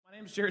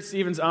name's Jared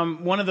Stevens.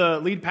 I'm one of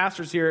the lead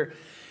pastors here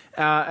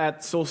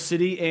at Soul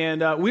City,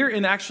 and we're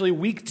in actually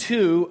week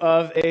 2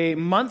 of a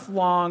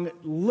month-long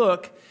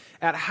look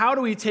at how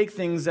do we take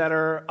things that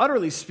are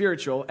utterly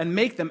spiritual and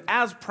make them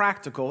as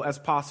practical as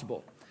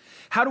possible.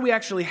 How do we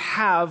actually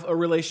have a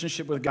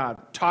relationship with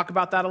God? Talk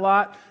about that a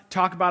lot,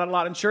 talk about it a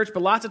lot in church,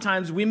 but lots of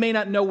times we may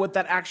not know what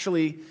that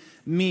actually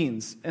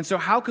means. And so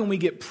how can we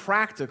get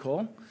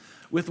practical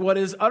with what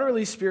is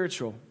utterly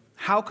spiritual?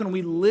 How can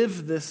we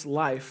live this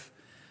life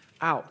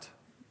out?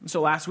 And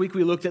so last week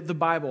we looked at the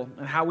Bible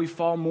and how we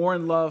fall more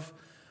in love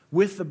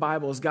with the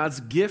Bible as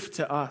God's gift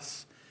to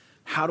us.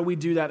 How do we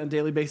do that on a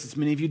daily basis?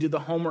 Many of you did the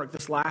homework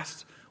this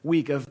last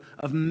week of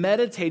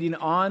meditating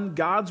on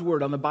God's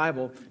Word, on the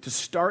Bible, to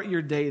start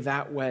your day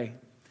that way.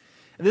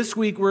 This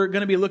week we're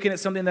going to be looking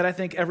at something that I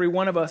think every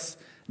one of us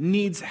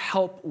needs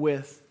help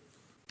with.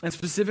 And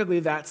specifically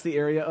that's the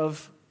area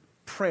of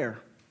prayer.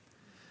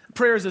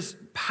 Prayer is this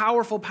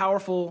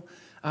powerful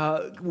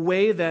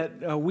way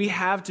that we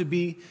have to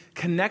be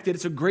connected.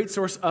 It's a great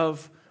source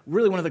of,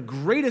 really one of the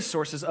greatest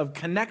sources of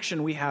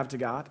connection we have to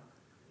God.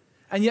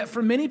 And yet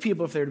for many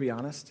people, if they're to be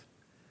honest,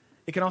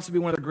 it can also be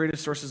one of the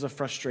greatest sources of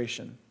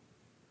frustration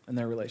in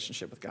their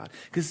relationship with God.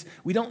 Because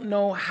we don't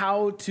know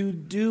how to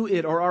do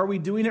it, or are we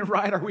doing it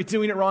right? Are we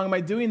doing it wrong? Am I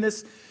doing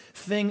this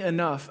thing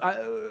enough?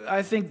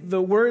 I think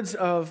the words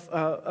of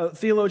a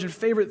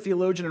favorite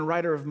theologian and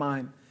writer of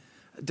mine,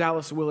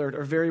 Dallas Willard,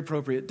 are very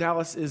appropriate.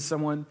 Dallas is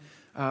someone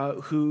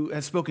who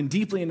has spoken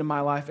deeply into my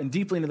life and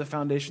deeply into the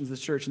foundations of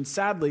the church, and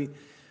sadly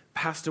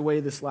passed away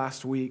this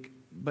last week.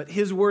 But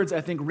his words, I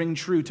think, ring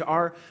true to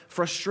our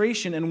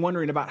frustration and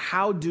wondering about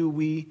how do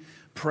we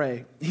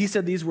pray. He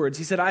said these words.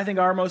 He said, "I think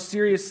our most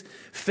serious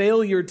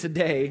failure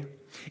today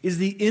is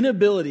the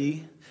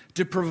inability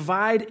to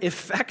provide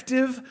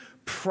effective,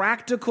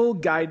 practical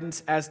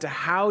guidance as to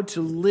how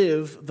to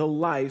live the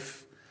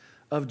life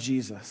of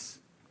Jesus."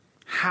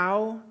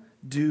 How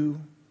do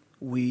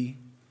we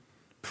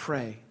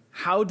pray?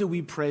 How do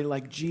we pray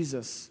like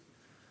Jesus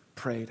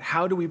prayed?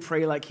 How do we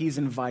pray like he's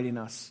inviting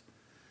us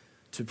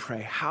to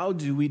pray? How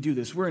do we do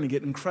this? We're going to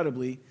get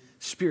incredibly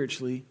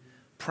spiritually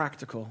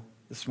practical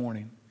this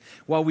morning.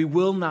 While we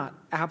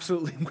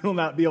absolutely will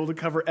not be able to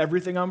cover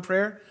everything on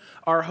prayer,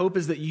 our hope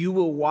is that you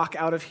will walk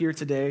out of here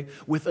today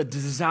with a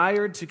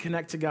desire to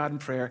connect to God in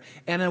prayer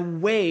and a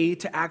way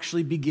to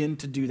actually begin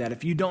to do that.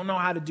 If you don't know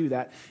how to do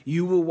that,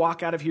 you will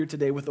walk out of here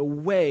today with a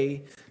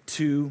way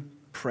to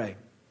pray.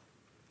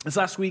 This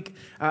last week,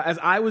 as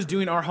I was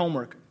doing our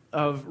homework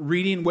of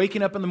reading,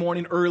 waking up in the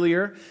morning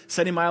earlier,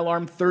 setting my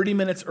alarm 30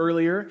 minutes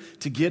earlier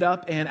to get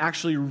up and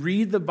actually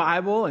read the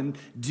Bible and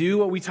do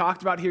what we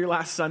talked about here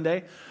last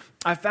Sunday,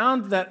 I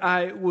found that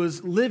I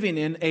was living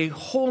in a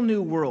whole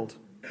new world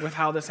with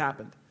how this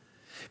happened.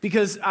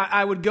 Because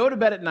I would go to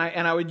bed at night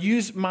and I would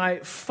use my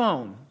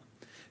phone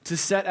to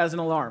set as an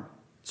alarm.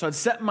 So I'd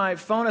set my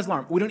phone as an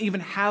alarm. We don't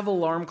even have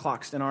alarm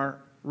clocks in our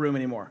room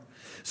anymore.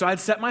 So I'd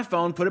set my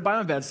phone, put it by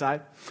my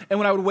bedside, and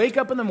when I would wake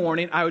up in the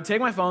morning, I would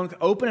take my phone,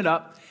 open it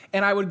up,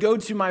 and I would go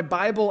to my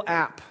Bible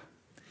app.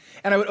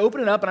 And I would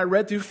open it up, and I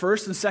read through 1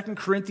 and 2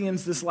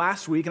 Corinthians this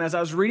last week, and as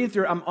I was reading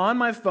through it, I'm on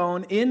my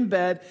phone, in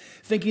bed,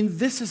 thinking,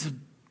 this is a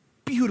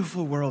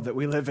beautiful world that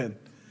we live in.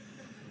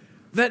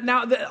 That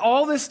now that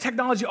all this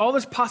technology, all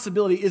this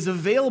possibility is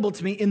available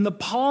to me in the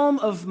palm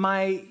of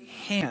my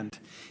hand.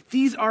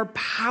 These are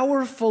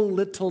powerful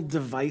little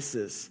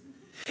devices.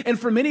 And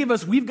for many of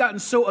us, we've gotten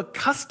so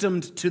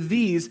accustomed to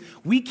these,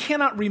 we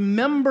cannot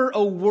remember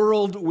a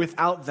world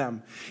without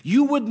them.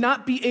 You would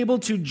not be able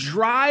to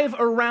drive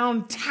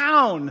around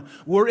town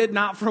were it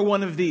not for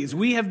one of these.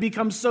 We have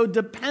become so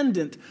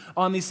dependent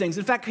on these things.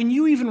 In fact, can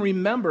you even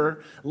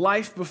remember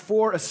life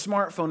before a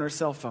smartphone or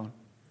cell phone?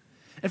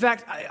 In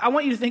fact, I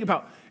want you to think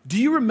about,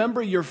 do you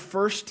remember your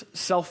first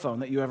cell phone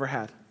that you ever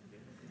had?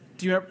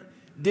 Do you remember?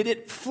 Did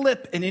it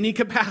flip in any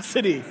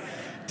capacity?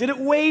 Did it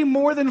weigh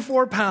more than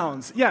 4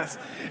 pounds? Yes.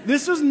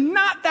 This was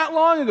not that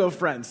long ago,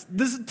 friends.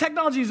 This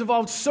technology has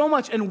evolved so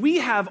much, and we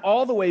have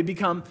all the way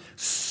become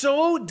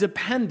so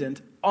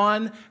dependent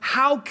on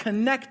how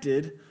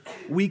connected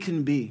we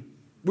can be.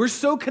 We're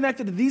so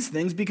connected to these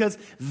things because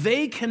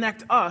they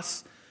connect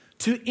us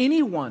to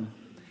anyone,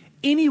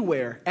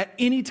 anywhere, at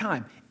any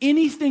time.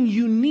 Anything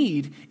you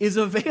need is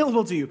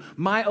available to you.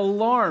 My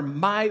alarm,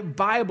 my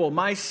Bible,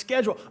 my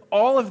schedule,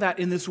 all of that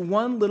in this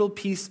one little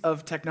piece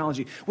of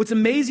technology. What's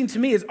amazing to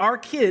me is our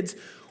kids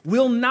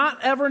will not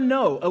ever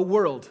know a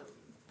world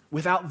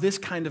without this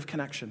kind of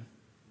connection.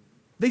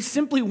 They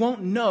simply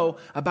won't know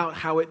about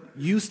how it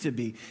used to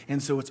be.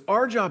 And so it's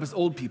our job as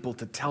old people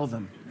to tell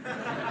them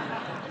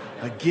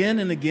again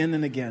and again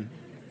and again.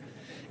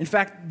 In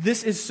fact,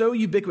 this is so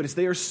ubiquitous.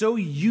 They are so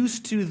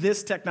used to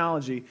this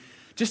technology.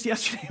 Just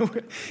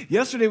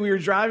yesterday we were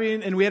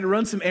driving and we had to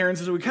run some errands,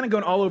 so we were kind of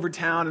going all over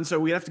town, and so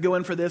we'd have to go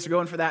in for this or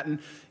go in for that. And,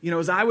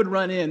 as I would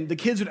run in, the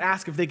kids would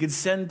ask if they could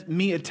send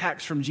me a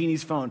text from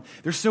Jeannie's phone.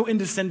 They're so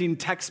into sending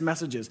text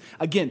messages.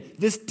 Again,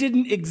 this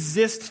didn't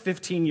exist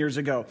 15 years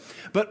ago.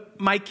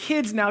 But my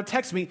kids now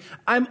text me,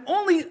 I'm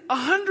only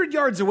 100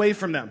 yards away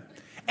from them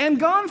and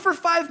gone for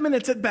 5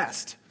 minutes at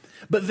best.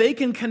 but they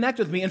can connect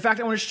with me. In fact,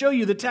 I want to show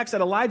you the text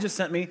that Elijah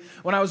sent me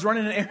when I was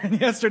running an errand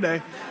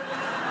yesterday.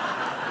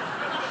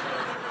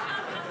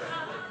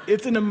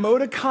 It's an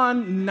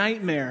emoticon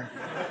nightmare.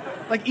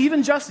 Like,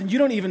 even Justin, you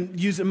don't even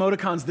use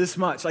emoticons this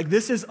much. Like,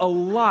 this is a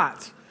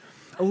lot.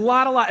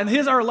 And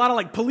his are a lot of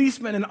like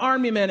policemen and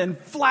army men and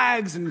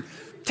flags and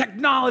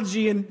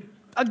technology and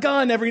a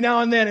gun every now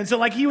and then. And so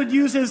like he would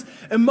use his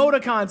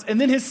emoticons, and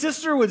then his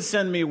sister would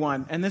send me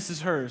one, and this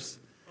is hers.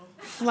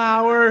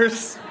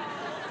 Flowers,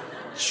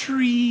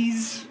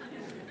 trees,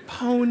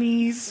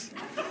 ponies.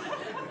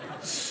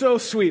 So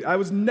sweet. I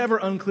was never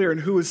unclear in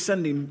who was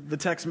sending the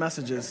text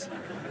messages.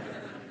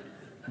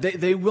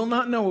 They will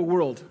not know a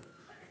world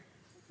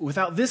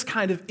without this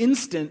kind of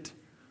instant,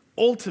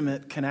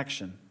 ultimate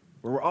connection,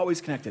 where we're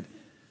always connected.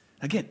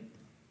 Again,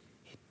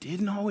 it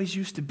didn't always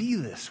used to be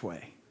this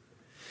way.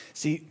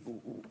 See,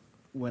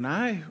 when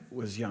I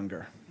was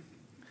younger,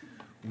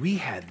 we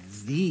had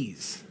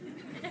these.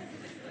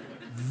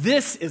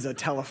 This is a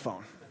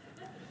telephone.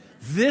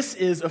 This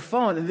is a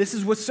phone. And this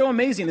is what's so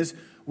amazing is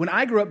when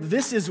I grew up,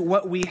 this is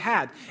what we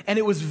had. And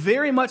it was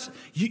very much,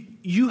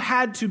 you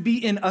had to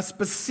be in a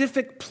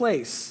specific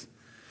place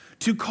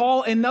to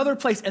call another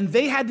place. And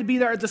they had to be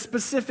there at the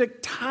specific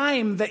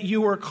time that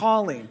you were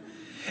calling.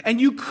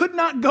 And you could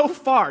not go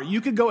far. You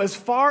could go as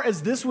far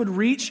as this would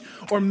reach,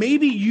 or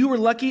maybe you were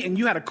lucky and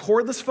you had a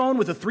cordless phone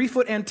with a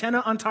 3-foot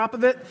antenna on top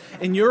of it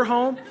in your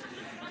home.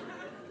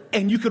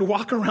 And you could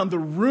walk around the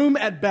room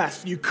at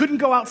best. You couldn't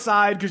go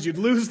outside because you'd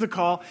lose the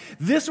call.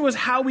 This was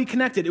how we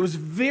connected. It was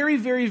very,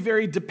 very,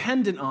 very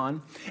dependent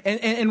on,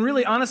 and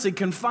really honestly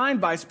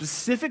confined by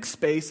specific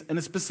space and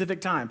a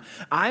specific time.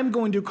 I'm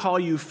going to call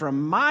you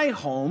from my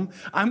home.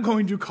 I'm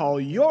going to call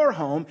your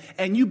home,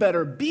 and you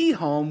better be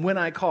home when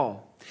I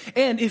call.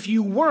 And if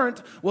you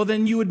weren't, well,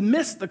 then you would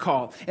miss the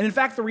call. And in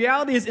fact, the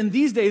reality is in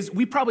these days,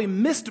 we probably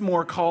missed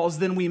more calls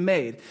than we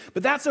made.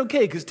 But that's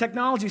okay because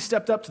technology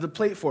stepped up to the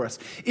plate for us.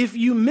 If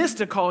you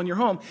missed a call in your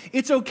home,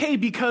 it's okay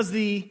because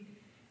the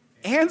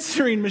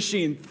answering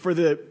machine, for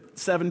the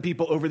 7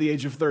 people over the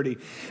age of 30,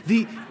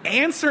 the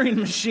answering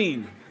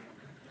machine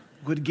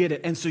would get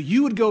it. And so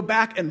you would go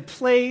back and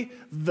play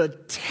the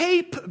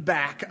tape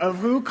back of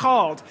who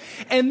called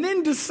and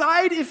then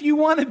decide if you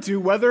wanted to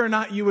whether or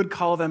not you would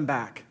call them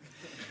back.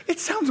 It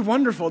sounds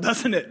wonderful,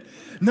 doesn't it?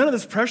 None of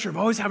this pressure of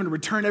always having to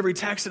return every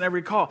text and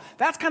every call.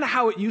 That's kind of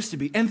how it used to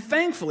be. And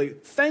thankfully,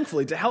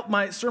 to help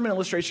my sermon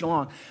illustration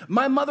along,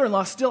 my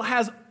mother-in-law still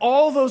has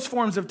all those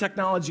forms of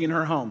technology in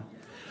her home.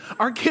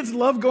 Our kids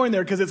love going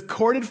there because it's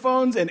corded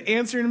phones and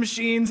answering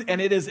machines,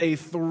 and it is a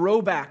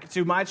throwback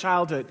to my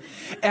childhood.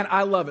 And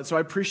I love it. So I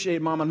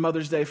appreciate Mom on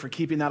Mother's Day for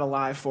keeping that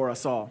alive for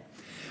us all.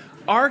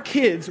 Our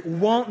kids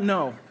won't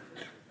know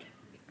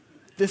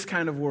this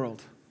kind of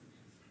world.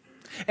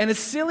 And as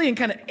silly and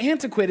kind of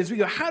antiquated as we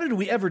go, how did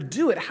we ever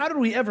do it? How did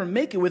we ever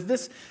make it with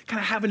this kind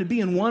of having to be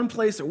in one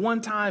place at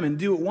one time and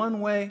do it one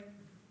way?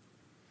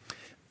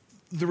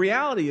 The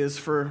reality is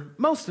for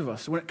most of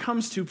us, when it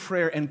comes to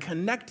prayer and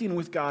connecting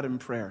with God in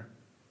prayer,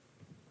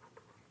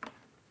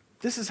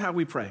 this is how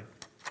we pray.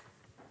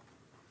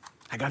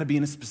 I got to be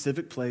in a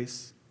specific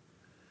place.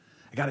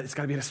 It's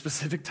got to be at a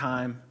specific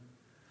time.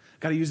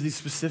 Got to use these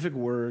specific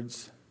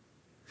words.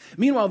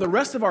 Meanwhile, the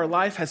rest of our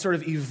life has sort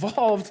of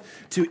evolved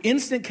to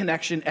instant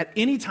connection at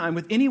any time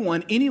with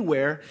anyone,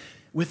 anywhere,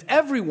 with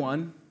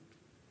everyone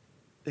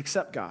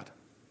except God.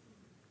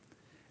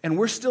 And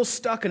we're still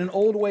stuck in an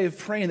old way of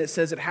praying that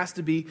says it has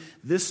to be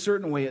this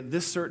certain way at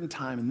this certain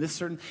time and this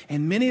certain.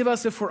 And many of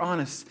us, if we're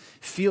honest,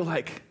 feel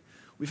like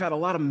we've had a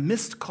lot of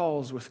missed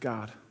calls with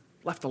God,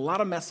 left a lot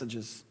of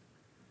messages.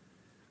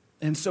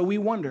 And so we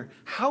wonder,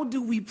 how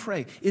do we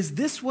pray? Is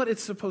this what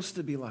it's supposed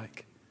to be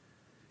like?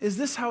 Is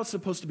this how it's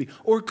supposed to be?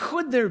 Or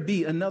could there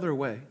be another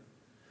way?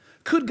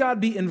 Could God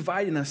be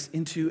inviting us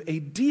into a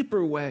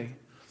deeper way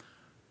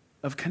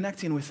of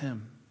connecting with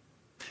Him?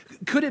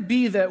 Could it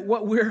be that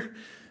what we're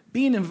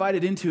being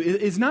invited into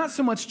is not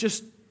so much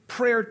just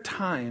prayer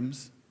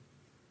times,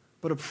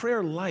 but a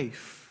prayer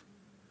life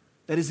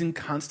that is in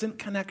constant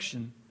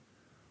connection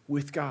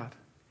with God?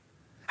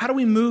 How do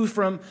we move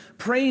from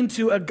praying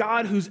to a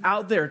God who's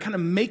out there, kind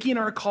of making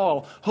our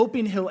call,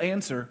 hoping He'll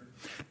answer,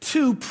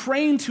 to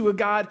praying to a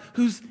God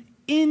who's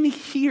in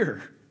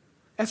here,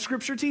 as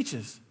Scripture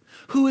teaches,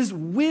 who is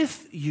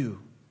with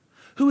you,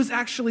 who is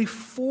actually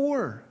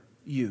for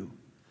you?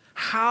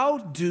 How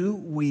do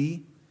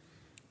we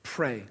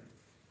pray?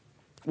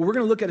 Well, we're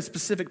going to look at a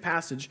specific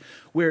passage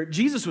where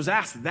Jesus was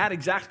asked that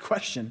exact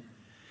question,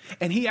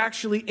 and He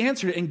actually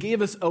answered it and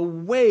gave us a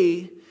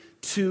way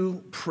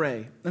to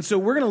pray. And so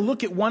we're going to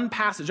look at one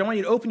passage. I want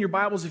you to open your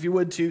Bibles, if you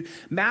would, to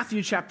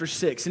Matthew chapter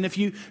 6. And if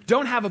you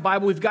don't have a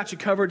Bible, we've got you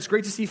covered. It's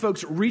great to see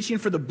folks reaching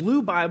for the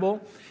blue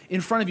Bible in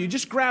front of you.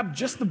 Just grab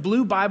just the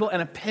blue Bible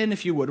and a pen,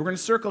 if you would. We're going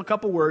to circle a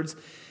couple words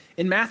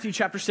in Matthew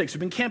chapter 6. We've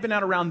been camping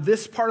out around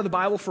this part of the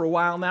Bible for a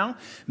while now.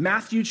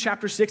 Matthew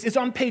chapter 6. It's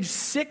on page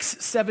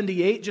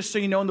 678, just so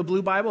you know in the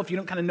blue Bible. If you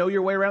don't kind of know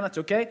your way around, that's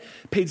okay.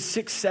 Page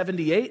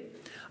 678.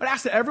 I'd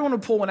ask that everyone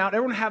would pull one out,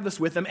 everyone have this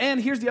with them. And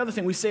here's the other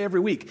thing we say every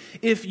week.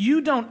 If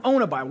you don't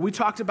own a Bible, we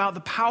talked about the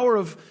power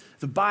of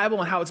the Bible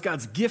and how it's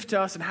God's gift to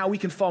us and how we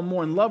can fall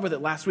more in love with it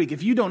last week.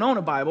 If you don't own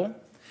a Bible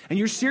and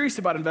you're serious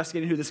about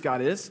investigating who this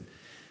God is,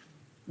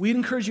 we'd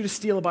encourage you to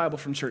steal a Bible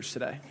from church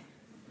today.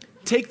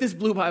 Take this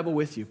blue Bible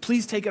with you.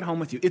 Please take it home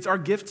with you. It's our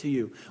gift to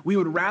you. We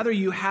would rather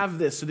you have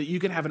this so that you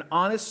can have an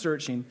honest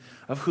searching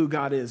of who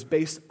God is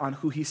based on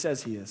who he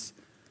says he is.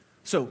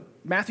 So,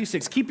 Matthew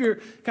 6, keep your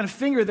kind of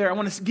finger there. I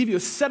want to give you a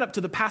setup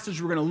to the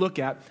passage we're going to look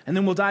at, and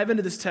then we'll dive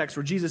into this text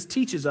where Jesus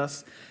teaches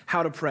us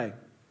how to pray.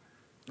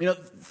 You know,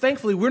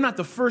 thankfully, we're not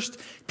the first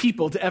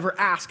people to ever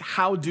ask,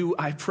 how do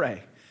I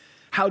pray?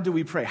 How do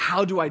we pray?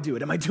 How do I do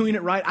it? Am I doing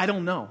it right? I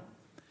don't know.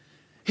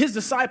 His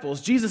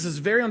disciples, Jesus'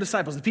 very own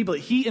disciples, the people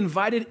that he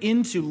invited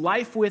into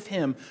life with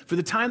him for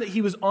the time that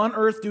he was on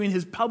earth doing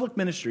his public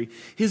ministry,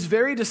 his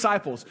very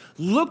disciples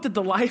looked at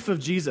the life of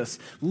Jesus,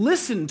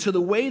 listened to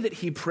the way that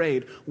he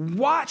prayed,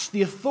 watched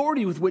the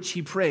authority with which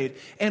he prayed,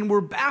 and were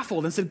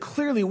baffled and said,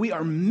 clearly we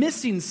are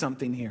missing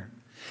something here.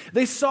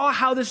 They saw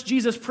how this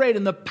Jesus prayed,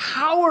 and the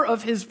power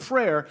of his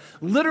prayer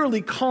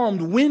literally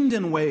calmed wind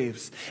and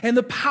waves. And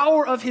the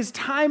power of his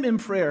time in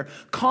prayer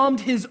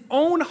calmed his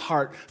own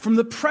heart from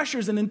the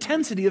pressures and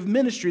intensity of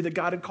ministry that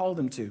God had called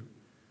him to.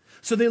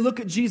 So they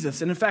look at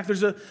Jesus, and in fact,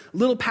 there's a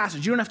little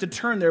passage. You don't have to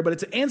turn there, but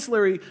it's an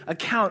ancillary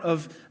account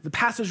of the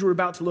passage we're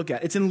about to look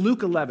at. It's in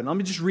Luke 11. Let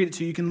me just read it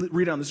to you. You can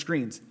read it on the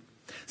screens.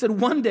 It said,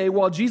 one day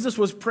while Jesus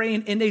was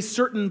praying in a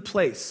certain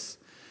place,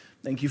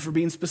 thank you for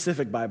being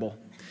specific, Bible,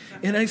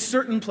 in a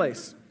certain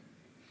place.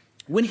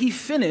 When he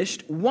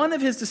finished, one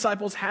of his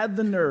disciples had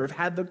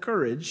the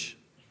courage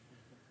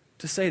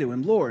to say to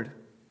him, Lord,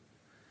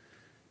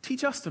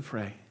 teach us to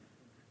pray.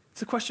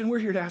 It's a question we're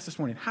here to ask this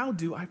morning. How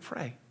do I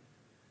pray?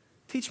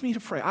 Teach me to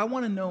pray. I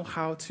want to know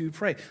how to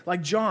pray.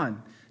 Like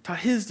John taught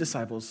his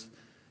disciples,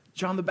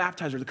 John the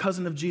Baptizer, the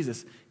cousin of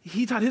Jesus,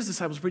 he taught his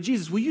disciples to pray.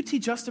 Jesus, will you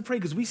teach us to pray?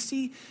 Because we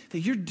see that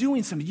you're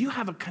doing something. You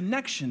have a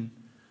connection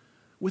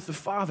with the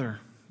Father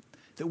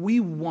that we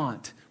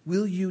want.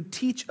 Will you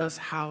teach us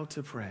how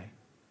to pray?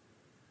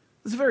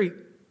 It's a very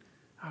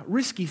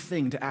risky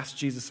thing to ask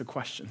Jesus a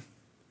question.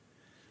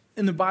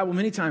 In the Bible,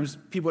 many times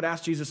people would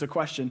ask Jesus a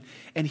question,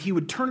 and he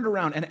would turn it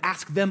around and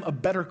ask them a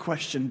better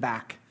question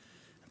back.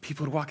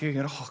 People would walk away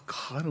and go, oh,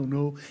 God, I don't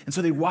know. And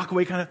so they'd walk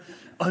away kind of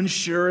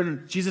unsure,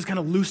 and Jesus kind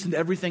of loosened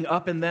everything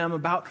up in them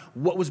about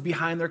what was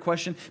behind their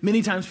question.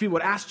 Many times people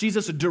would ask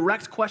Jesus a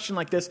direct question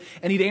like this,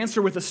 and he'd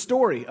answer with a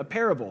story, a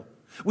parable,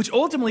 which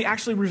ultimately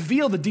actually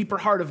revealed the deeper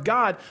heart of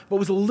God, but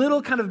was a little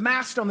kind of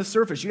masked on the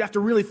surface. You'd have to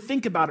really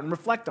think about it and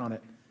reflect on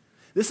it.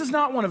 This is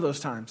not one of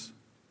those times.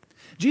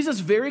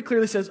 Jesus very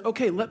clearly says,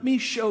 okay, let me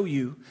show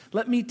you,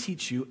 let me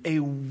teach you a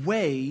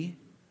way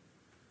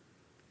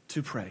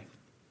to pray.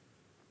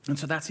 And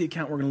so that's the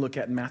account we're going to look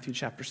at in Matthew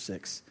chapter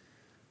 6.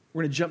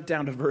 We're going to jump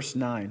down to verse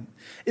 9.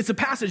 It's a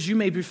passage you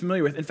may be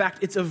familiar with. In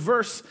fact, it's a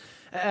verse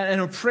and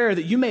a prayer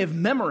that you may have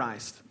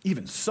memorized,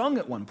 even sung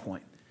at one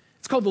point.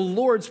 It's called the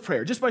Lord's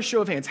Prayer. Just by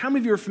show of hands, how many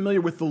of you are familiar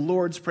with the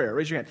Lord's Prayer?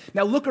 Raise your hand.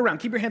 Now look around.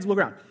 Keep your hands, look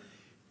around.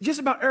 Just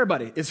about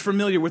everybody is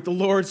familiar with the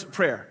Lord's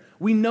Prayer.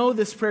 We know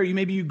this prayer.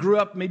 Maybe you grew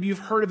up, maybe you've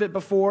heard of it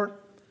before.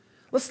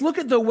 Let's look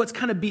at what's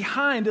kind of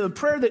behind the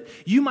prayer that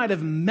you might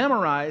have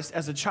memorized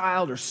as a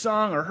child or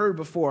sung or heard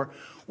before.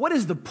 What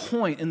is the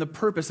point and the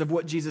purpose of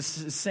what Jesus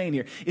is saying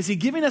here? Is he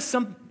giving us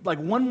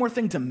one more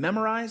thing to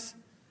memorize?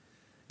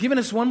 Giving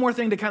us one more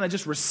thing to kind of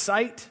just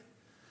recite?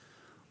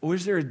 Or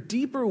is there a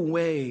deeper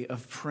way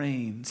of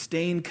praying,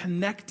 staying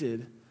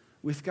connected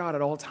with God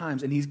at all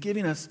times? And he's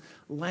giving us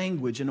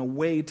language and a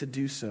way to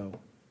do so.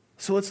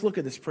 So let's look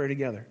at this prayer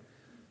together.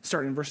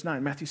 Starting in verse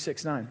 9, Matthew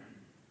 6:9.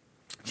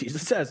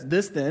 Jesus says,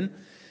 this then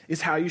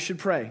is how you should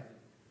pray.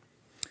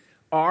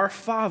 Our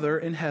Father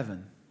in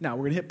heaven. Now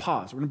we're going to hit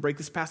pause. We're going to break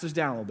this passage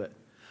down a little bit.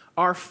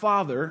 Our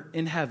Father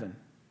in heaven.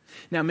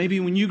 Now, maybe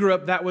when you grew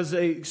up, that was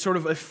a sort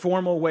of a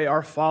formal way,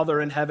 our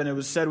Father in heaven. It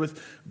was said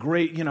with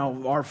great,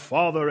 our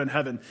Father in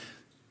heaven.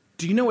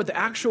 Do you know what the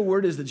actual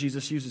word is that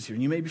Jesus uses here?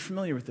 And you may be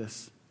familiar with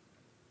this.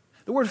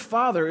 The word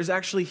Father is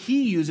actually,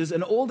 he uses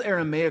an old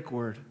Aramaic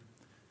word,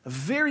 a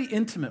very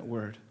intimate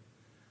word.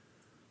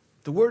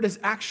 The word is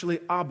actually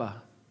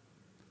Abba,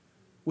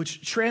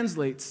 which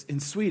translates in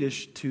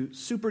Swedish to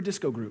super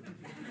disco group.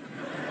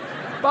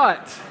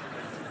 But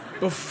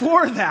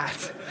before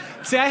that,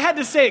 see, I had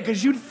to say it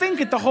because you'd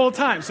think it the whole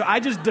time. So I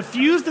just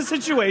diffused the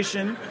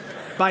situation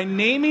by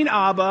naming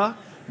Abba.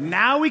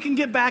 Now we can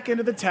get back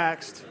into the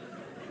text.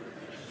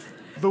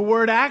 The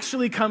word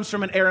actually comes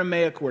from an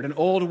Aramaic word, an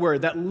old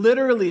word that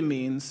literally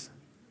means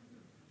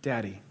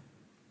daddy.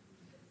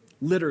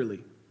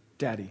 Literally,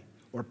 daddy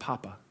or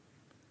papa.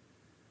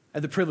 I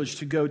had the privilege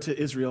to go to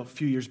Israel a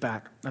few years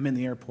back. I'm in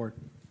the airport,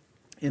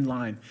 in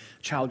line.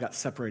 A child got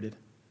separated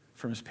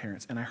from his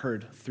parents, and I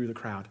heard through the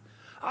crowd,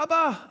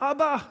 Abba,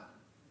 Abba.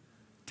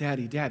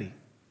 Daddy, daddy.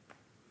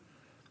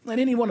 And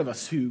any one of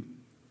us who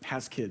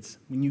has kids,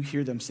 when you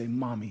hear them say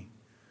mommy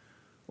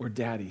or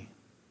daddy,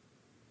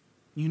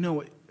 you know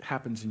what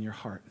happens in your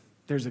heart.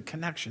 There's a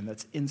connection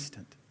that's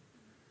instant.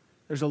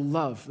 There's a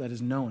love that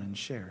is known and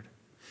shared.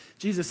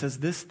 Jesus says,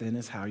 this then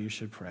is how you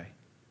should pray.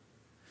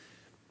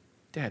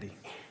 Daddy,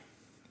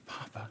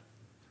 Papa,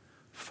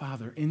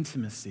 Father,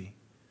 intimacy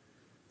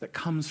that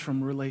comes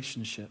from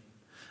relationship.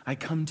 I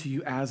come to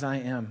you as I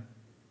am.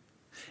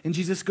 And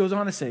Jesus goes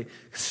on to say,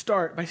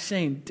 start by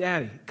saying,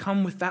 Daddy,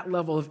 come with that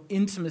level of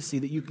intimacy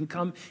that you can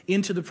come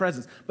into the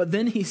presence. But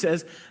then he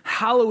says,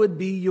 hallowed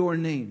be your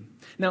name.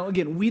 Now,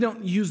 again, we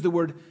don't use the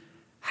word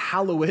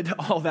hallowed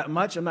all that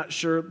much. I'm not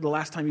sure the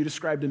last time you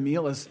described a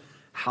meal as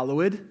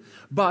hallowed.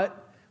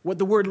 But what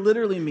the word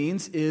literally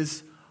means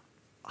is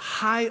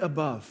high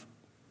above,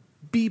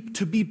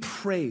 to be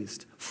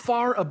praised,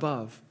 far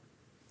above,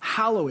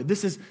 hallowed.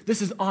 This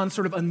is on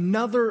sort of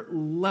another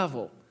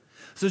level.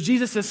 So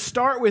Jesus says,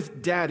 start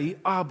with Daddy,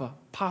 Abba,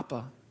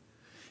 Papa,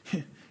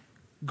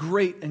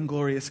 great and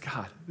glorious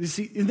God. You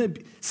see,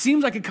 it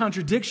seems like a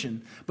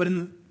contradiction, but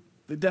in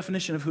the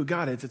definition of who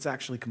God is, it's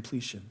actually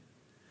completion.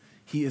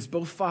 He is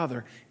both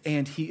Father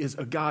and he is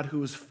a God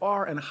who is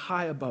far and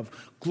high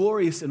above,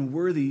 glorious and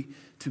worthy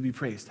to be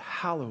praised.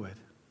 Hallowed,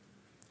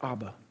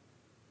 Abba.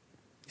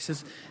 He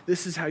says,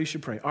 this is how you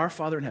should pray. Our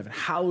Father in heaven,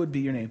 hallowed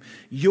be your name.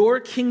 Your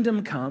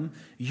kingdom come,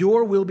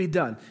 your will be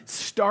done.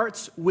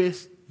 Starts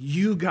with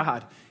you,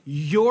 God.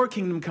 Your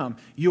kingdom come,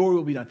 your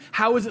will be done.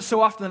 How is it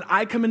so often that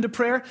I come into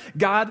prayer?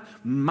 God,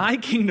 my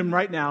kingdom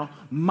right now,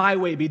 my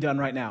way be done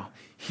right now.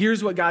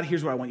 Here's what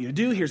I want you to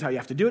do. Here's how you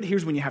have to do it.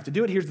 Here's when you have to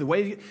do it. Here's the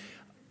way.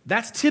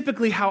 That's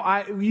typically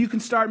how you can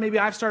start. Maybe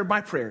I've started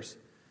my prayers.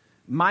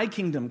 My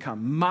kingdom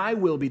come, my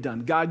will be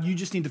done. God, you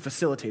just need to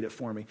facilitate it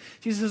for me.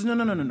 Jesus says,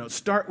 no.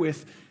 Start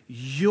with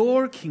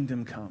your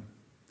kingdom come,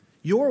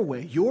 your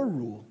way, your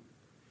rule,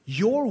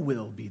 your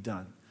will be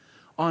done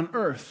on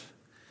earth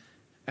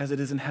as it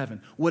is in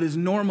heaven. What is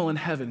normal in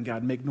heaven,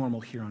 God, make normal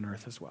here on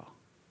earth as well.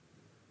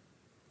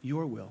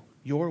 Your will,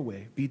 your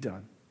way be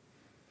done.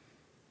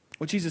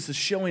 What Jesus is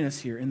showing us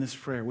here in this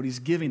prayer, what he's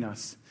giving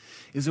us,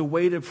 is a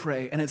way to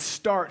pray, and it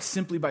starts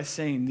simply by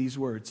saying these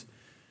words,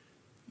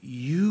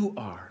 you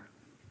are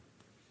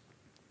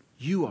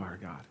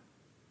God.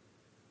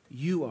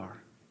 You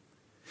are.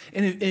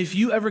 And if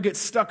you ever get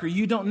stuck or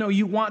you don't know,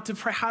 you want to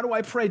pray, how do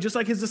I pray? Just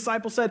like his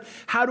disciple said,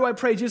 how do I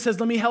pray? Jesus says,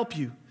 let me help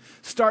you.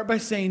 Start by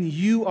saying,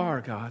 you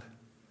are God.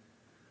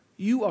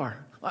 You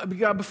are.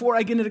 God, before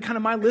I get into kind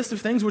of my list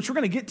of things, which we're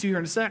going to get to here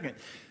in a second,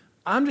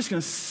 I'm just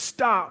going to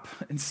stop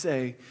and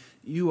say,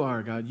 you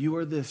are God. You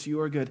are this.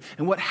 You are good.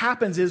 And what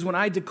happens is when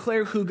I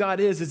declare who God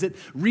is it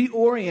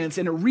reorients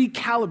and it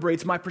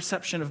recalibrates my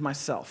perception of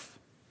myself.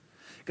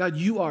 God,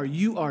 you are.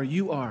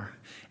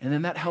 And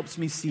then that helps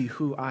me see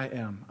who I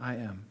am.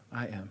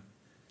 Do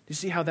you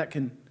see how that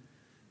can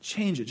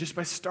change it? Just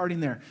by starting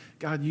there.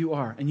 God, you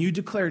are. And you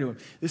declare to him,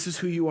 this is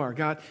who you are.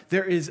 God,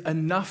 there is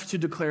enough to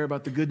declare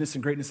about the goodness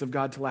and greatness of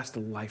God to last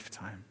a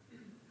lifetime.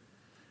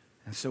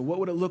 And so what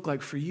would it look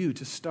like for you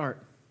to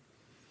start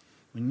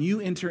when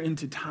you enter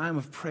into time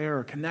of prayer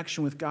or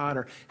connection with God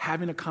or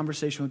having a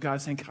conversation with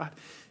God saying, God,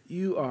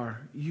 you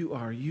are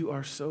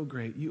so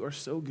great. You are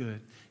so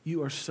good.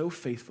 You are so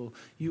faithful.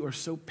 You are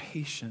so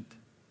patient.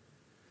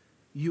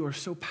 You are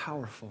so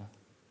powerful.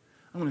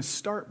 I'm going to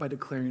start by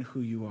declaring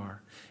who you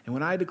are. And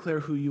when I declare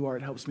who you are,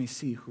 it helps me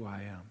see who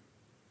I am.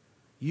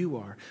 You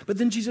are. But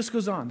then Jesus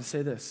goes on to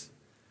say this.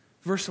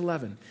 Verse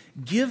 11,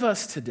 give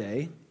us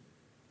today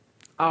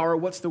our,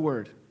 what's the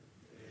word?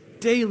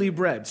 Daily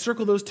bread.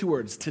 Circle those two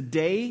words,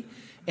 today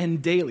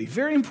and daily.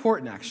 Very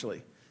important,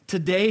 actually.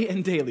 Today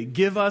and daily.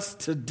 Give us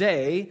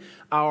today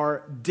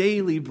our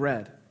daily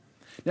bread.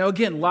 Now,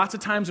 again, lots of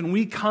times when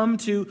we come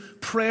to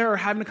prayer or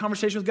having a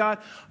conversation with God,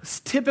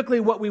 typically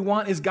what we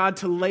want is God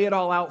to lay it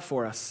all out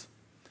for us.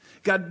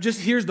 God,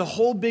 just here's the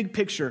whole big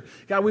picture.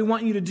 God, we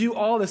want you to do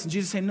all this. And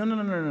Jesus is saying,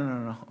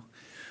 no.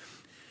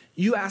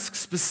 You ask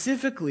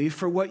specifically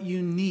for what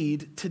you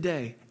need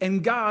today.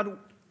 And God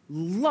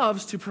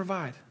loves to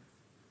provide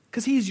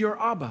because he's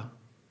your Abba.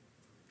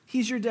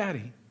 He's your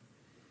daddy.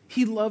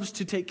 He loves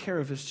to take care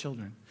of his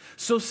children.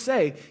 So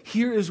say,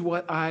 here is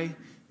what I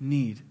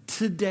need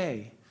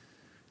today.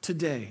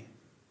 Today,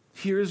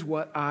 here's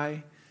what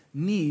I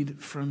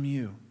need from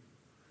you.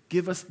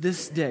 Give us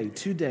this day,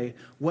 today,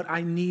 what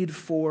I need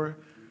for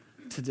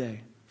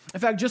today. In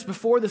fact, just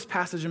before this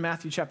passage in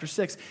Matthew chapter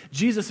 6,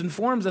 Jesus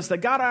informs us that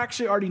God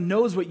actually already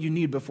knows what you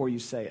need before you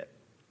say it.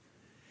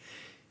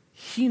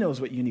 He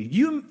knows what you need.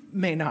 You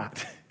may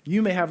not.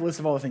 You may have a list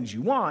of all the things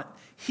you want.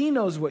 He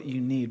knows what you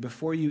need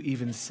before you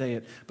even say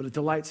it, but it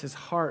delights his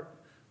heart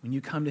when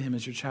you come to him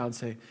as your child and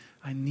say,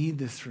 I need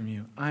this from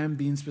you. I am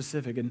being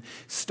specific. And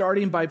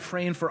starting by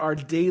praying for our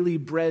daily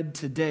bread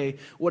today,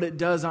 what it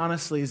does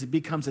honestly is it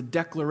becomes a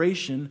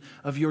declaration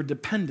of your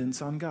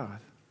dependence on God.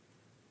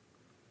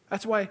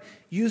 That's why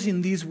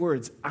using these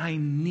words, I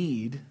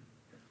need,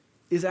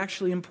 is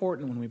actually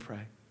important when we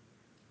pray.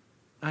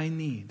 I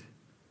need.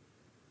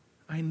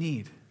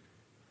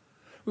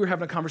 We were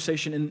having a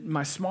conversation in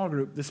my small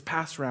group this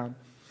past round,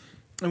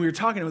 and we were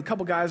talking with a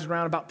couple guys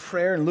around about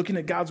prayer and looking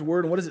at God's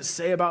word and what does it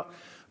say about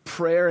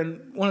prayer.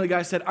 And one of the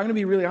guys said, I'm going to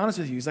be really honest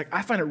with you. He's like,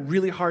 I find it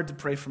really hard to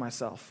pray for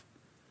myself.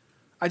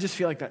 I just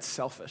feel like that's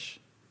selfish.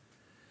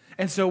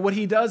 And so what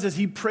he does is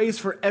he prays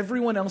for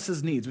everyone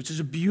else's needs, which is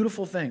a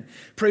beautiful thing.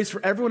 Prays for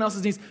everyone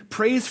else's needs.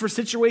 Prays for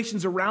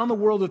situations around the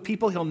world with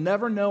people he'll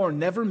never know or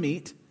never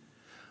meet,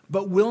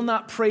 but will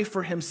not pray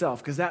for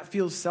himself because that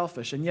feels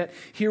selfish. And yet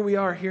here we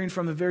are hearing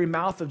from the very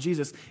mouth of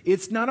Jesus.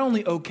 It's not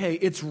only okay,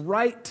 it's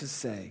right to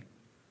say,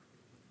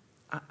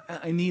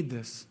 I need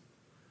this.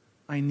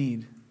 I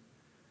need.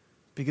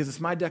 Because it's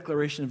my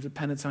declaration of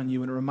dependence on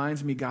you, and it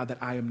reminds me, God, that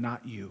I am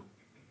not you.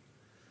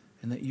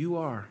 And that you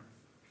are.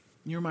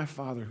 You're my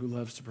Father who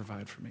loves to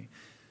provide for me.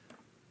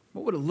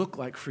 What would it look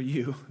like for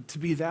you to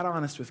be that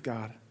honest with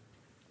God?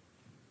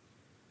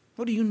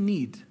 What do you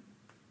need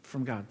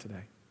from God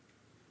today?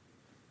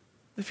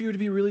 If you were to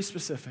be really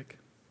specific,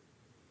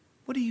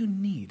 what do you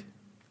need?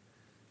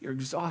 You're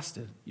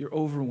exhausted. You're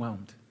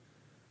overwhelmed.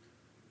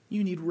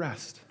 You need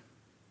rest.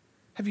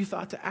 Have you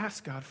thought to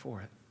ask God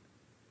for it?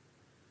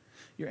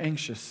 You're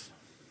anxious.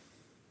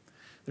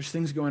 There's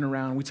things going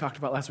around. We talked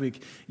about last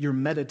week. You're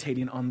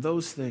meditating on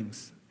those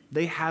things.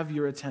 They have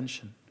your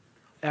attention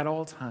at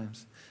all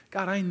times.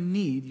 God, I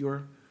need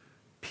your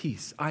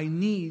peace. I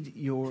need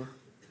your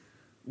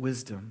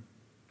wisdom.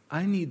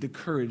 I need the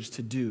courage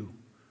to do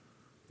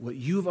what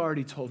you've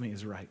already told me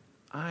is right.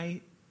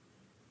 I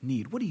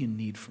need. What do you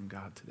need from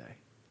God today?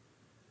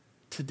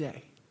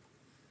 Today.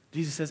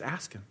 Jesus says,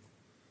 ask him.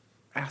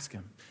 Ask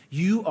him.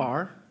 You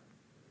are.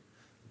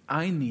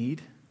 I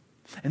need.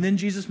 And then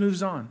Jesus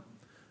moves on.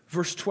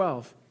 Verse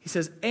 12. He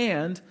says,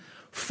 and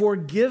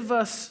forgive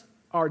us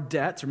our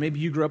debts, or maybe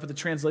you grew up with a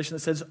translation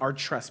that says our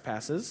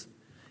trespasses.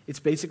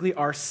 It's basically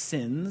our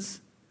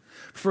sins.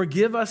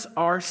 Forgive us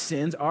our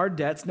sins, our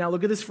debts. Now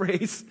look at this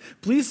phrase.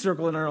 Please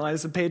circle and underline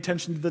this and pay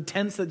attention to the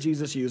tense that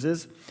Jesus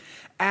uses.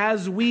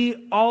 As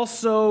we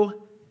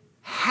also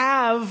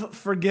have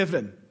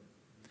forgiven.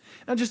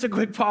 Now just a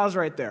quick pause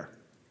right there.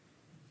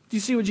 Do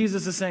you see what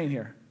Jesus is saying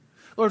here?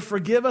 Lord,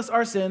 forgive us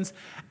our sins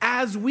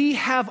as we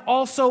have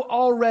also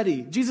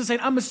already. Jesus is saying,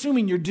 I'm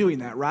assuming you're doing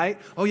that, right?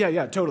 Oh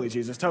yeah, totally,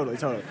 Jesus, totally.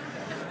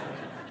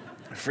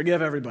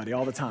 Forgive everybody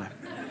all the time.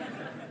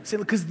 See,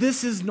 because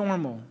this is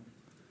normal.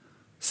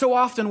 So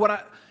often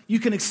what you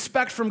can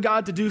expect from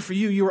God to do for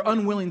you, you are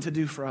unwilling to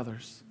do for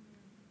others.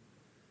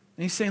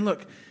 And he's saying,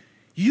 look,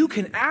 you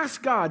can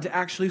ask God to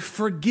actually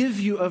forgive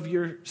you of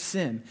your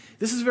sin.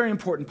 This is a very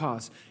important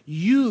pause.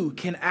 You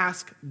can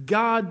ask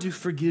God to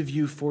forgive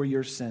you for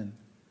your sin.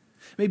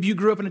 Maybe you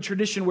grew up in a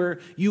tradition where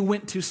you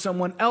went to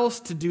someone else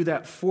to do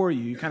that for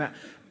you. You kind of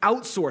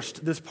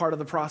outsourced this part of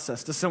the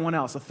process to someone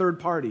else, a third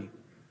party.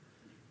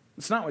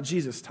 It's not what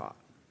Jesus taught.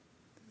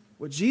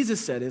 What Jesus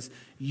said is,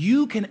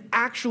 you can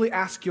actually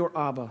ask your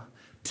Abba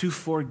to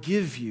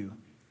forgive you.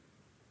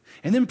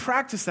 And then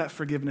practice that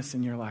forgiveness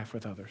in your life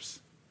with others.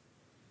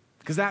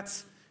 Because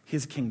that's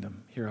his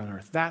kingdom here on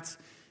earth. That's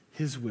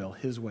his will,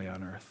 his way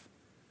on earth.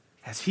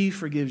 As he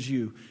forgives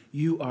you,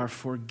 you are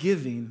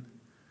forgiving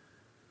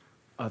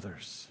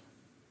others.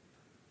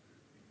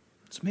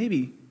 So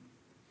maybe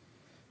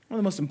one of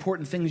the most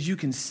important things you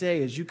can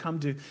say as you come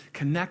to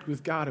connect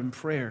with God in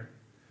prayer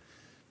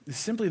is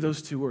simply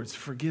those two words,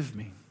 forgive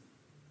me.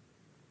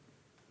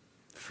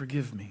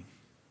 Forgive me.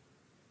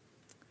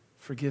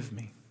 Forgive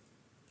me.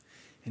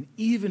 And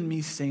even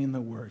me saying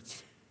the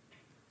words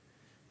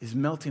is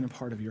melting a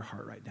part of your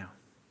heart right now.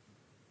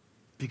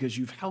 Because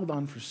you've held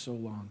on for so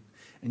long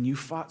and you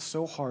fought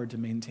so hard to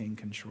maintain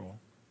control.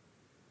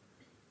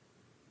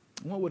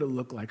 What would it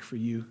look like for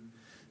you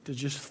to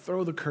just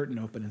throw the curtain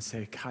open and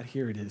say, God,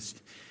 here it is.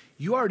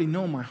 You already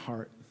know my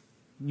heart.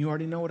 You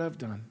already know what I've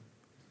done.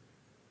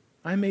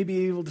 I may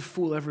be able to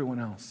fool everyone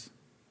else,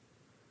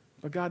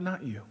 but God,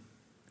 not you.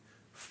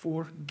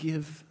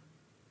 Forgive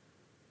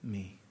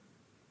me.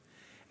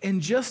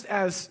 And just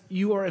as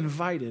you are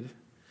invited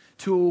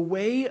to a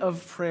way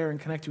of prayer and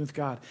connecting with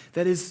God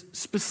that is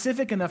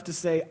specific enough to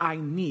say, I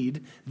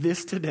need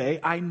this today,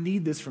 I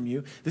need this from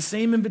you, the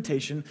same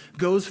invitation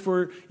goes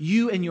for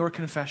you and your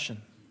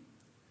confession.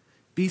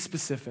 Be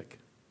specific.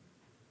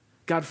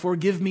 God,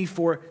 forgive me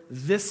for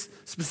this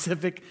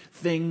specific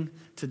thing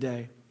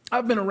today.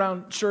 I've been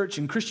around church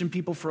and Christian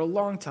people for a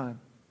long time,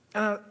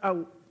 and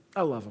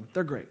I love them.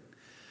 They're great.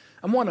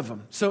 I'm one of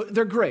them, so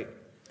they're great.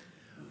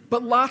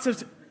 But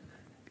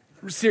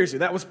seriously,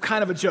 that was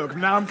kind of a joke.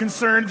 Now I'm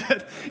concerned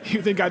that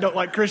you think I don't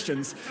like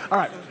Christians. All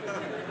right.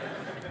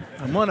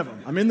 I'm one of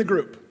them. I'm in the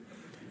group.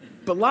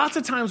 But lots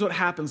of times what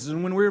happens is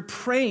when we're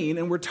praying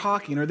and we're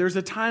talking, or there's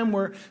a time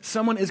where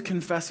someone is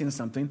confessing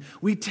something,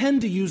 we tend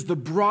to use the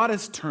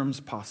broadest terms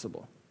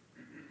possible.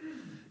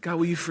 God,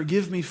 will you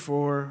forgive me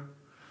for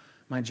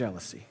my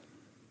jealousy?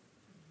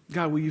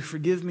 God, will you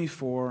forgive me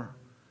for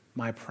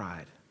my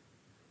pride?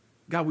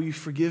 God, will you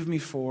forgive me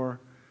for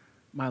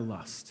my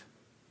lust?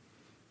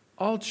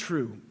 All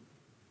true,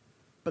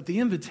 but the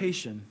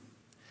invitation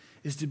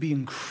is to be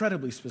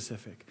incredibly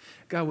specific.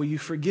 God, will you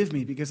forgive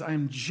me because I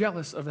am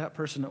jealous of that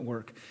person at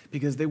work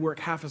because they work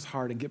half as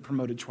hard and get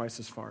promoted twice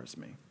as far as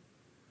me.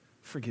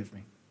 Forgive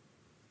me.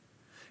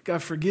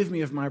 God, forgive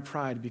me of my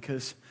pride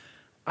because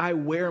I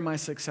wear my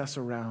success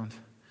around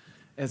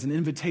as an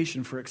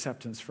invitation for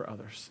acceptance for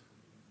others.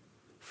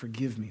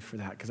 Forgive me for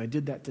that because I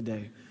did that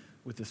today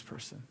with this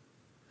person.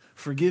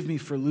 Forgive me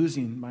for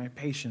losing my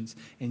patience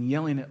and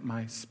yelling at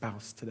my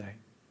spouse today.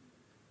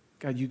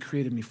 God, you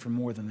created me for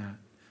more than that.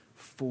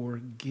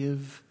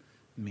 Forgive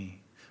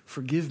me.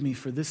 Forgive me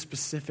for this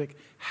specific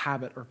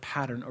habit or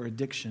pattern or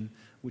addiction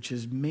which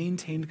has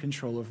maintained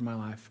control over my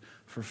life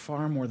for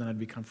far more than I'd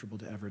be comfortable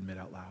to ever admit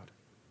out loud.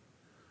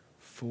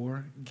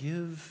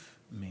 Forgive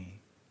me.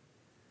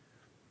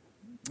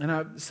 And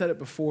I've said it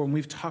before, and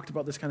we've talked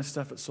about this kind of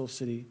stuff at Soul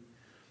City.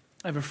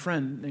 I have a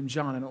friend named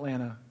John in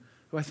Atlanta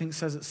who I think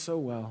says it so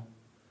well,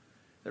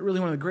 that really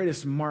one of the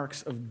greatest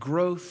marks of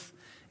growth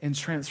and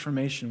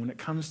transformation when it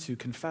comes to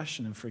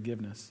confession and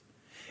forgiveness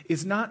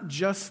is not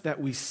just that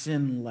we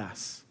sin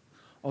less,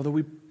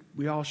 although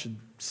we all should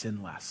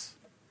sin less.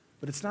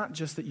 But it's not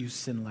just that you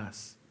sin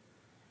less.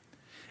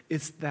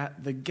 It's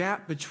that the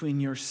gap between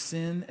your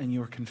sin and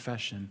your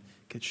confession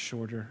gets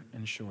shorter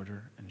and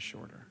shorter and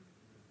shorter.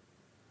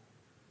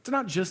 It's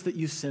not just that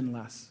you sin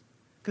less,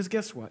 because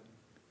guess what?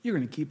 You're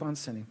going to keep on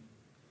sinning.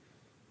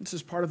 This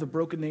is part of the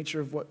broken nature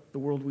of what the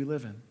world we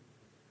live in.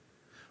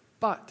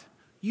 But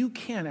you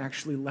can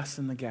actually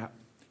lessen the gap.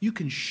 You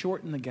can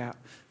shorten the gap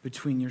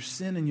between your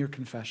sin and your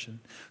confession.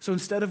 So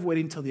instead of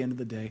waiting till the end of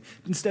the day,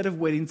 instead of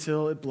waiting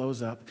till it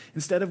blows up,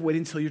 instead of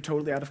waiting till you're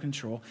totally out of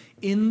control,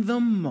 in the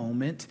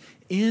moment,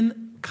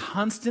 in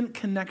constant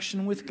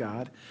connection with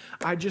God,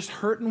 I just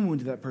hurt and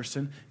wounded that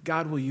person.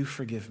 God, will you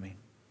forgive me?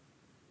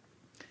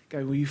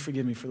 God, will you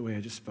forgive me for the way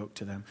I just spoke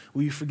to them?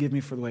 Will you forgive me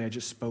for the way I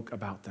just spoke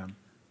about them?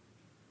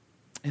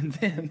 And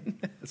then,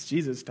 as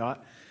Jesus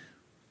taught,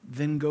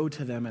 then go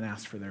to them and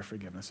ask for their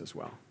forgiveness as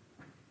well.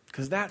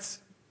 Because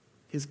that's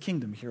his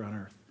kingdom here on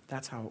earth.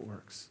 That's how it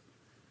works.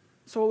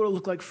 So what would it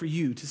look like for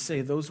you to say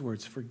those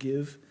words,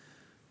 forgive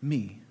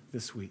me,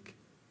 this week?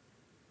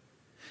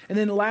 And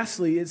then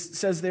lastly, it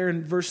says there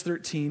in verse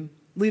 13,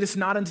 lead us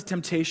not into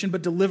temptation,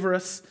 but deliver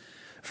us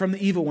from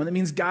the evil one. That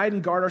means guide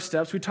and guard our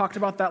steps. We talked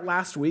about that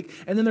last week.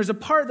 And then there's a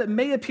part that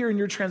may appear in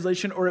your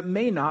translation or it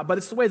may not, but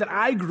it's the way that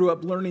I grew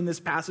up learning this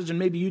passage, and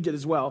maybe you did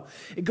as well.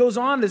 It goes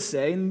on to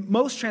say, in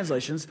most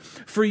translations,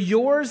 for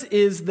yours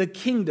is the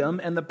kingdom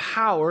and the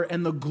power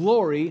and the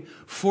glory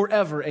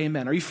forever.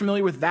 Amen. Are you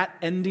familiar with that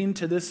ending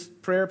to this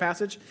prayer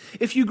passage?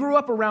 If you grew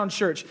up around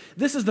church,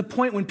 this is the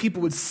point when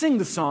people would sing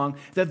the song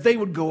that they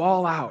would go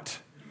all out.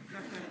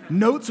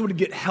 Notes would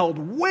get held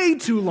way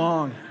too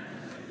long.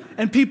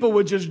 And people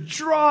would just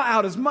draw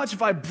out as much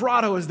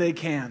vibrato as they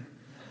can.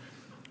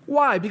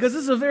 Why? Because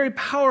this is a very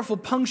powerful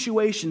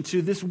punctuation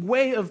to this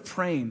way of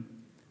praying.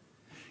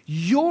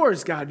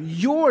 Yours, God,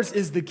 yours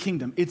is the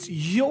kingdom. It's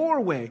your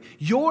way.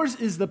 Yours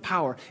is the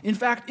power. In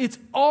fact, it's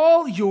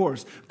all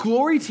yours.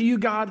 Glory to you,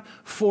 God,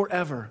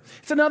 forever.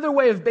 It's another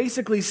way of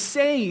basically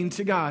saying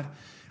to God,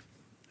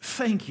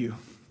 thank you,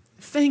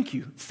 thank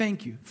you,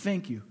 thank you,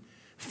 thank you,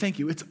 thank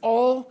you. It's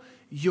all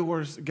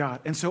yours, God.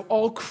 And so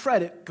all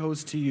credit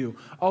goes to you.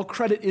 All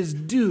credit is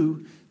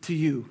due to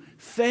you.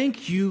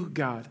 Thank you,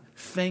 God.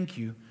 Thank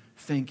you,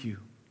 thank you,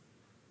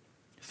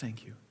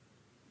 thank you.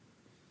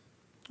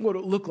 What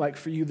would it look like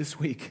for you this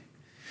week?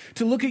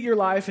 To look at your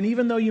life, and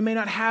even though you may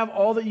not have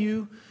all that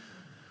you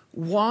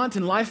want,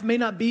 and life may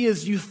not be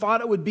as you thought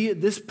it would be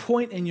at this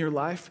point in your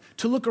life,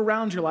 to look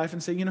around your life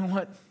and say, you know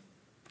what?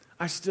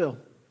 I still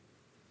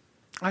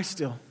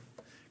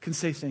can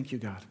say thank you,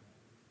 God.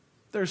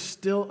 There's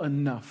still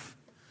enough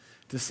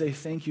to say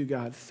thank you,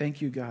 God,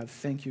 thank you, God,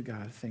 thank you,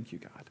 God, thank you,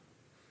 God.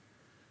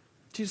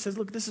 Jesus says,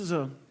 look, this is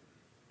a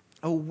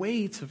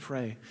way to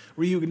pray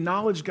where you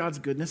acknowledge God's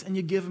goodness and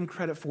you give him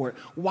credit for it.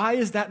 Why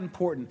is that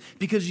important?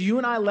 Because you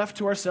and I left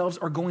to ourselves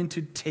are going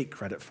to take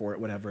credit for it,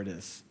 whatever it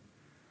is.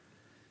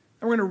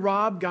 And we're going to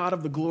rob God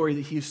of the glory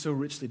that he so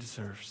richly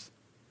deserves.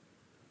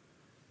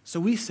 So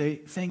we say,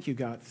 thank you,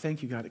 God,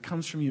 thank you, God. It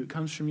comes from you. It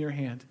comes from your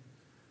hand.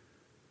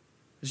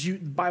 As the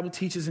Bible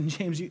teaches in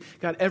James,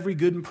 God, every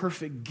good and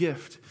perfect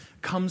gift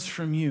comes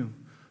from you,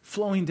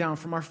 flowing down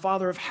from our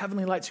Father of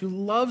heavenly lights who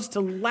loves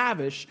to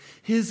lavish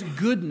his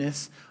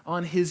goodness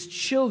on his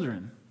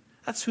children.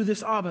 That's who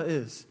this Abba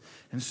is.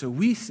 And so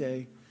we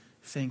say,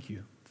 thank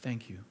you,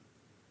 thank you,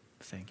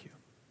 thank you.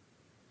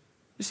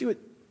 You see what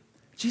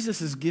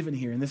Jesus is given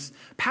here in this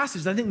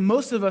passage that I think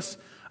most of us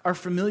are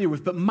familiar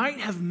with, but might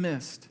have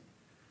missed.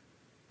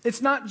 It's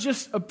not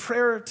just a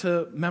prayer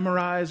to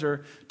memorize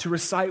or to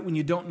recite when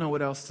you don't know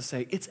what else to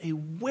say. It's a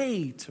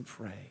way to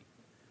pray.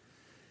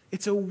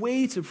 It's a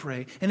way to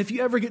pray. And if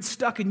you ever get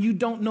stuck and you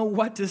don't know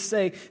what to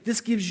say, this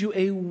gives you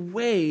a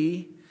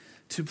way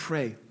to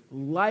pray,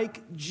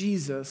 like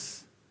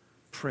Jesus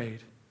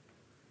prayed.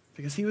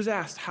 Because he was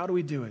asked, how do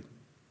we do it?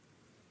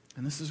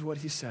 And this is what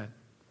he said.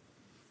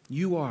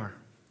 You are.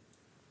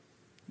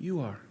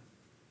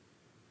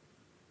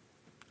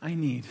 I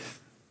need.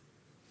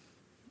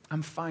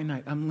 I'm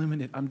finite, I'm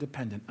limited, I'm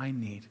dependent, I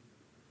need.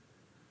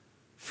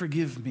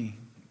 Forgive me.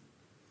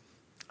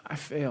 I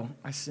fail,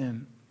 I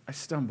sin, I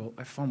stumble,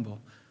 I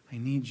fumble. I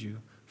need you.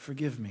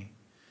 Forgive me.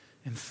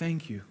 And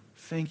thank you,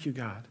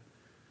 God.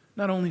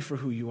 Not only for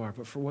who you are,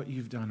 but for what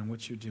you've done and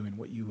what you're doing,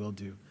 what you will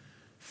do.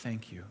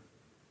 Thank you.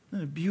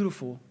 And a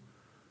beautiful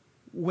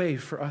way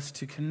for us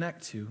to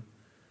connect to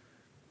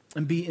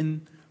and be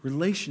in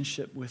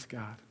relationship with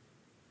God.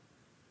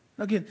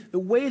 Again, the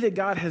way that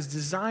God has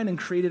designed and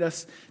created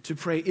us to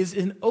pray is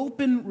an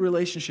open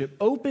relationship,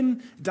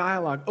 open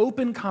dialogue,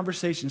 open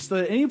conversation, so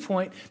that at any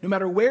point, no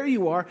matter where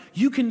you are,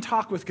 you can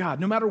talk with God.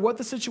 No matter what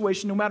the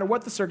situation, no matter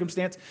what the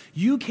circumstance,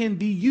 you can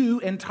be you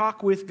and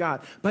talk with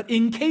God. But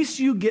in case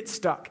you get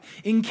stuck,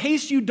 in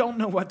case you don't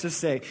know what to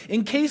say,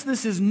 in case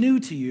this is new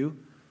to you,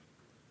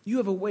 you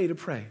have a way to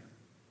pray.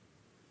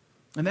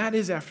 And that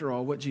is, after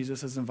all, what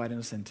Jesus is inviting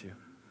us into.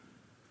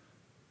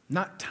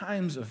 Not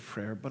times of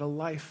prayer, but a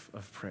life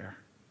of prayer,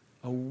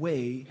 a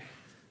way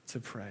to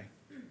pray.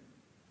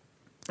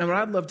 And what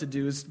I'd love to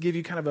do is give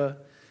you kind of a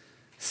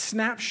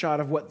snapshot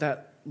of what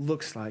that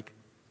looks like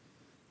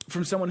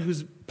from someone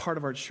who's part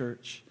of our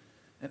church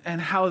and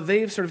how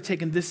they've sort of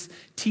taken this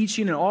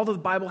teaching and all that the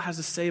Bible has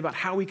to say about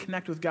how we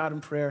connect with God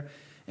in prayer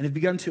and have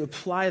begun to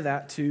apply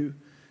that to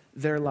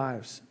their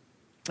lives.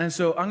 And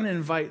so I'm going to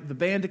invite the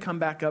band to come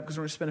back up because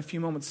we're going to spend a few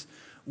moments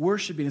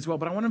worshiping as well.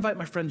 But I want to invite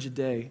my friend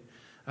Jade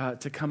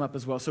to come up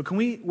as well. So can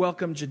we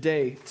welcome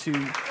Jade to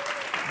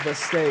the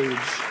stage?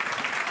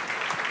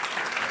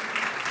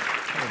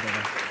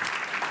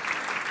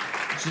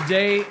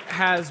 Jade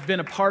has been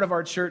a part of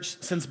our church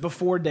since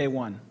before day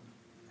one.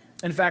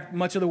 In fact,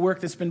 much of the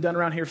work that's been done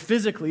around here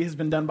physically has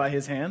been done by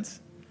his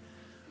hands.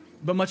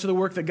 But much of the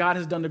work that God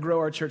has done to grow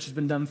our church has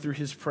been done through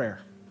his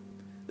prayer.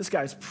 This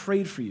guy's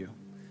prayed for you,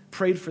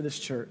 prayed for this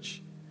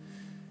church.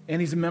 And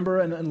he's a member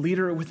and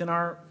leader within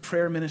our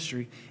prayer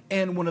ministry,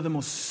 and one of the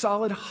most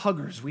solid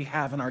huggers we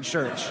have in our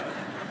church.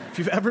 If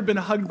you've ever been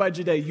hugged by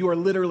Jade, you are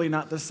literally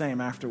not the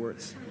same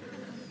afterwards.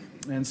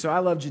 And so I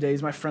love Jade.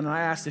 He's my friend, and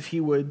I asked if he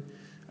would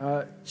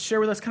share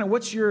with us kind of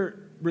what's your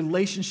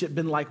relationship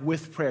been like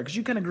with prayer? Because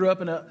you kind of grew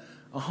up in a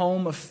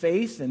home of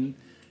faith,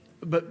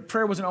 but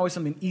prayer wasn't always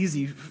something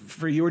easy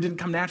for you or didn't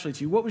come naturally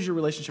to you. What was your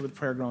relationship with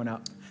prayer growing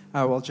up?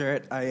 Well,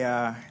 Jarrett,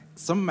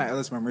 some of my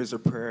earliest memories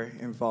of prayer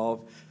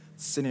involve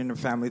sitting in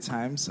family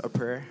times of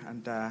prayer,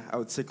 and I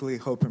would secretly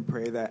hope and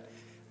pray that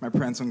my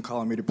parents wouldn't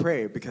call me to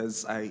pray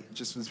because I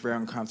just was very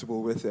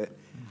uncomfortable with it.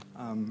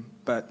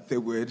 But they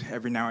would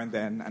every now and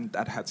then, and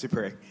I'd have to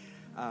pray.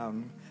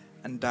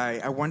 And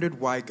I wondered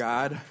why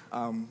God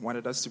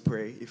wanted us to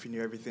pray if he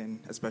knew everything,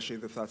 especially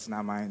the thoughts in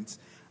our minds.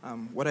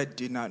 What I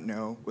did not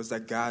know was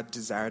that God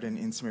desired an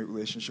intimate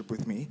relationship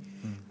with me.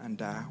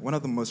 And one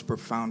of the most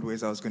profound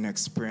ways I was going to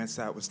experience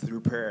that was through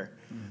prayer.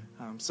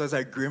 So as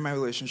I grew in my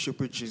relationship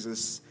with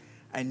Jesus,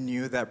 I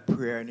knew that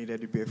prayer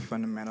needed to be a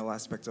fundamental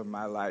aspect of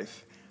my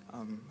life.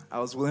 I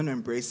was willing to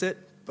embrace it,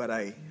 but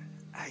I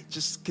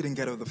just couldn't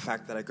get over the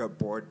fact that I got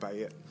bored by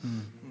it.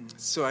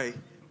 So I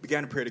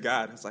began to pray to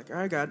God. I was like, all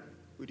right, God,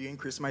 would you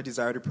increase my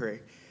desire to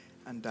pray?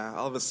 And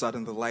all of a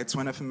sudden, the lights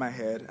went off in my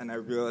head, and I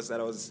realized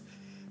that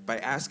by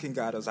asking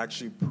God, I was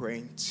actually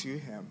praying to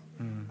him.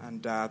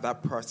 And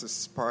that process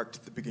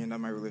sparked the beginning of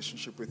my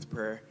relationship with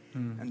prayer.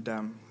 And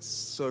I'm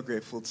so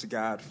grateful to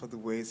God for the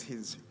ways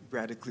he's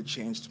radically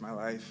changed my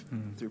life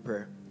through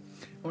prayer.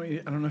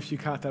 I don't know if you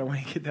caught that. I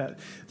want to get that.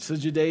 So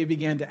Jade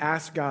began to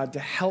ask God to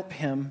help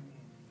him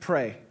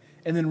pray,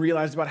 and then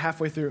realized about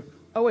halfway through,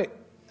 oh wait,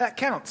 that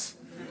counts.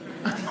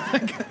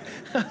 I'm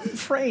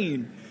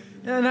praying.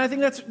 And I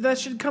think that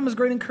should come as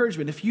great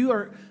encouragement. If you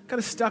are kind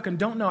of stuck and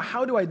don't know,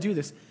 how do I do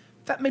this?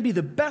 That may be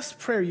the best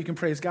prayer you can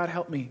pray is, God,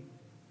 help me.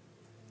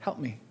 Help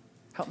me.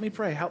 Help me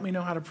pray. Help me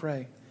know how to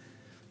pray.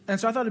 And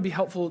so I thought it'd be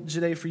helpful,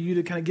 Jade, for you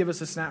to kind of give us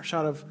a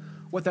snapshot of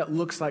what that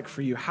looks like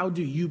for you. How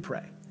do you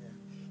pray?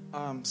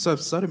 So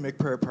I've started to make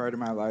prayer a part of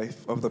my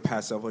life over the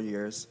past several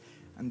years.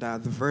 And the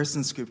verse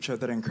in Scripture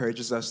that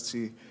encourages us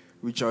to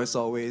rejoice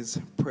always,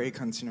 pray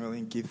continually,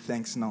 and give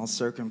thanks in all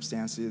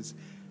circumstances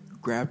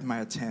grabbed my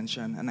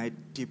attention. And I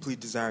deeply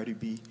desire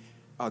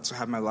to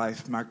have my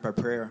life marked by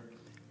prayer.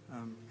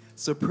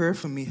 So prayer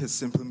for me has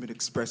simply been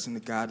expressing to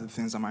God the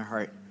things on my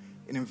heart.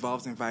 It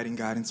involves inviting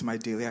God into my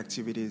daily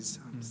activities,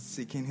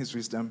 seeking his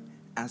wisdom,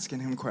 asking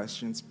him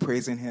questions,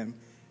 praising him,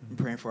 and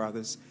praying for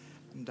others.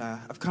 And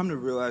I've come to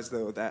realize,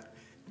 though, that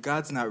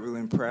God's not really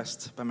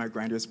impressed by my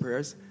grandiose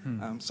prayers.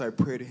 So I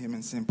pray to him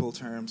in simple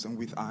terms and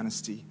with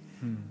honesty.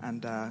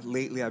 And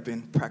lately I've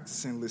been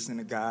practicing listening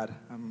to God.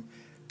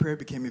 Prayer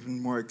became even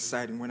more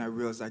exciting when I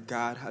realized that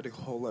God had a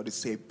whole lot to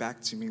say back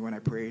to me when I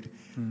prayed.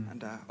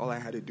 And all I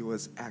had to do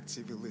was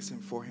actively listen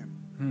for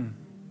him.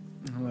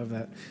 I love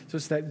that. So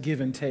it's that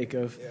give and take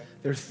of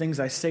there's things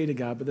I say to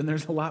God, but then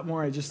there's a lot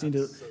more I just need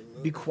to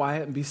be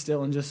quiet and be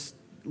still and just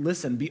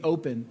listen, be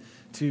open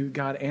to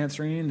God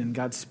answering and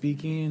God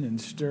speaking and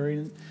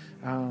stirring.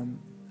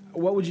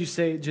 What would you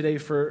say,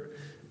 Jade, for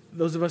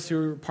those of us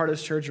who are part of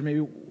this church or maybe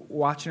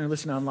watching or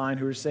listening online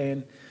who are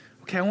saying,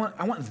 okay, I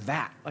want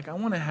that. Like I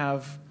want to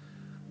have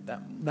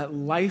that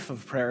life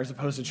of prayer as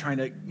opposed to trying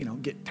to,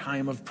 get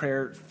time of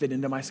prayer fit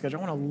into my schedule.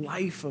 I want a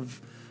life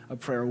of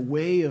prayer, a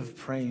way of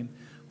praying.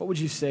 What would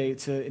you say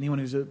to anyone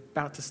who's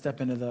about to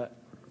step into that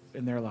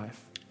in their life?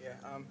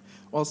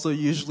 Also,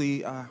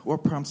 usually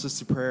what prompts us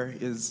to prayer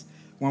is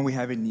when we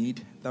have a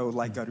need that we would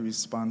like God to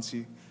respond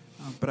to.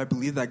 But I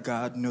believe that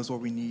God knows what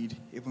we need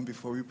even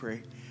before we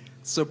pray.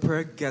 So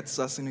prayer gets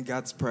us into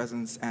God's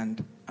presence,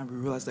 and we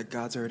realize that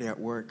God's already at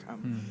work.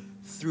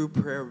 Through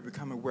prayer, we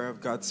become aware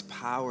of God's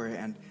power,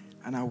 and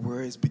our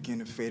worries begin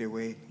to fade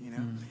away.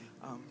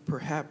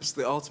 Perhaps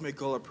the ultimate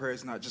goal of prayer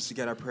is not just to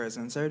get our prayers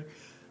answered,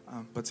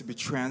 but to be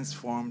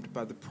transformed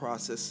by the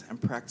process and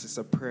practice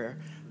of prayer.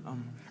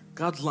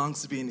 God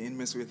longs to be in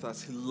intimacy with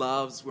us. He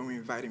loves when we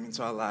invite him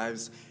into our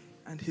lives,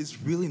 and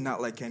he's really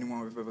not like anyone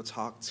we've ever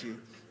talked to.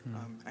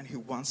 And he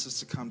wants us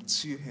to come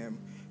to him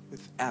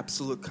with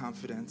absolute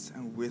confidence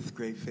and with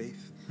great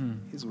faith.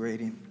 He's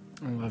waiting.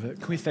 I love it.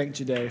 Can we thank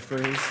Jade for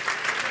his... No,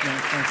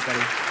 thanks, buddy.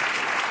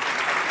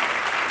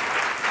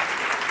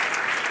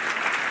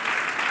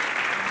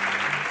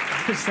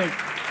 I just think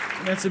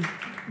that's a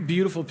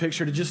beautiful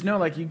picture to just know,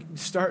 like, you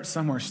start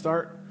somewhere.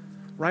 Start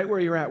right where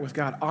you're at with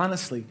God.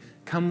 Honestly,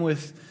 come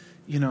with,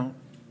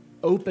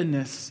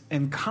 openness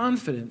and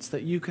confidence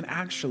that you can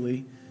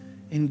actually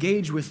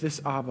engage with this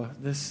Abba,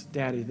 this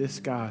Daddy, this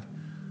God,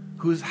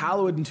 who is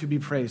hallowed and to be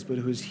praised, but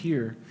who is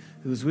here,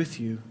 who is with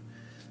you,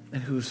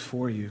 and who is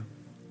for you.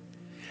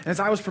 And as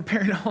I was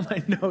preparing all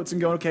my notes and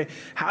going, okay,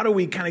 how do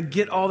we kind of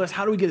get all this?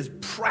 How do we get as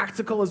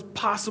practical as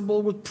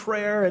possible with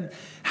prayer? And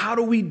how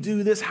do we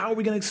do this? How are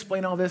we going to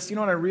explain all this? You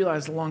know what I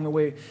realized along the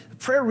way?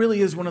 Prayer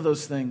really is one of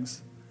those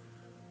things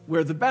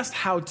where the best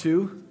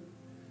how-to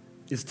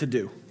is to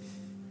do.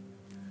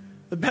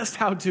 The best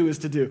how-to is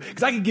to do.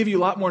 Because I could give you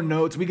a lot more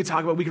notes. We could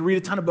talk about, we could read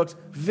a ton of books.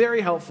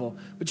 Very helpful.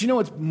 But you know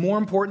what's more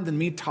important than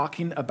me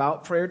talking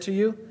about prayer to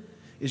you?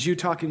 Is you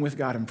talking with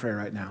God in prayer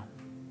right now.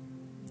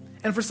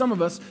 And for some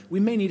of us, we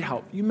may need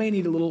help. You may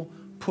need a little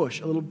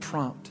push, a little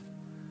prompt.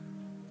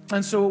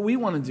 And so what we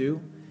want to do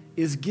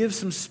is give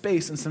some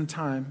space and some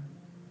time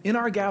in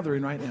our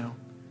gathering right now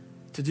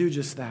to do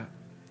just that.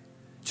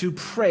 To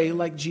pray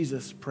like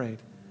Jesus prayed.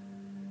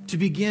 To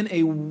begin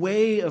a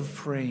way of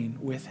praying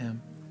with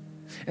him.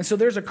 And so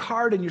there's a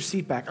card in your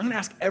seat back. I'm going to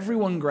ask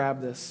everyone grab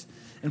this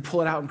and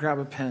pull it out and grab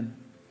a pen.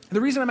 And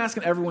the reason I'm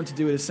asking everyone to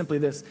do it is simply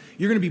this.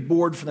 You're going to be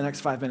bored for the next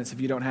 5 minutes if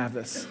you don't have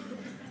this.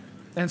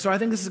 And so I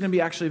think this is going to be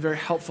actually a very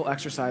helpful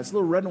exercise. A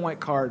little red and white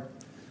card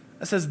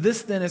that says,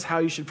 this then is how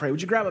you should pray.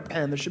 Would you grab a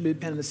pen? There should be a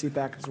pen in the seat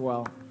back as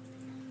well.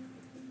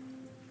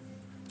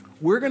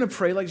 We're going to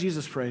pray like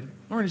Jesus prayed.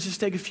 We're going to just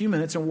take a few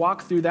minutes and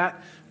walk through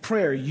that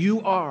prayer.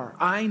 You are,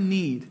 I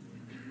need,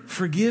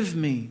 forgive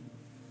me,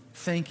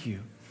 thank you.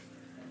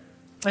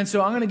 And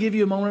so I'm going to give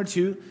you a moment or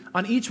two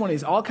on each one of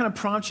these. I'll kind of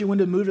prompt you when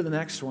to move to the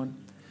next one.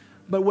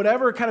 But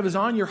whatever kind of is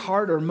on your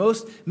heart or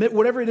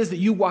whatever it is that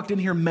you walked in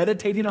here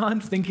meditating on,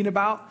 thinking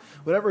about,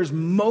 whatever is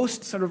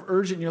most sort of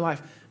urgent in your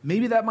life,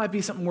 maybe that might be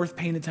something worth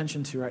paying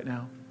attention to right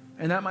now.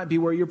 And that might be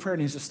where your prayer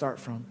needs to start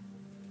from.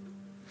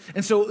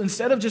 And so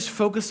instead of just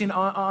focusing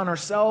on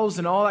ourselves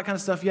and all that kind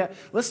of stuff yet,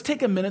 let's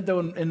take a minute though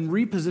and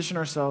reposition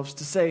ourselves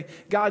to say,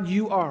 God,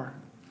 you are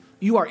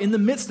in the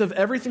midst of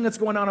everything that's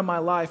going on in my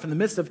life, in the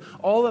midst of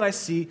all that I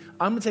see,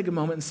 I'm going to take a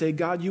moment and say,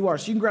 God, you are.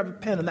 So you can grab a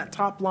pen and that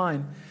top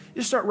line,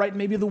 you start writing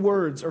maybe the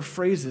words or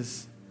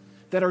phrases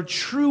that are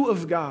true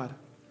of God,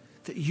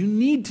 that you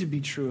need to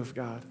be true of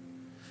God,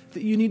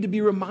 that you need to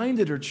be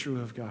reminded are true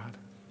of God.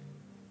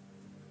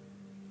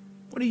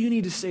 What do you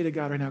need to say to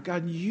God right now?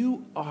 God,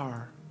 you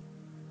are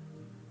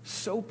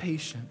so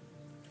patient.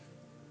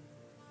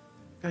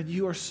 God,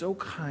 you are so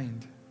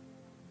kind.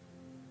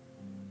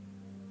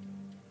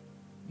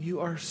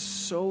 You are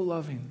so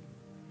loving.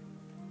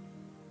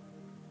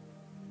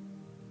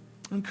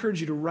 I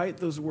encourage you to write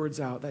those words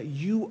out, that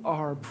you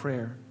are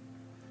prayer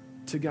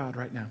to God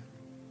right now.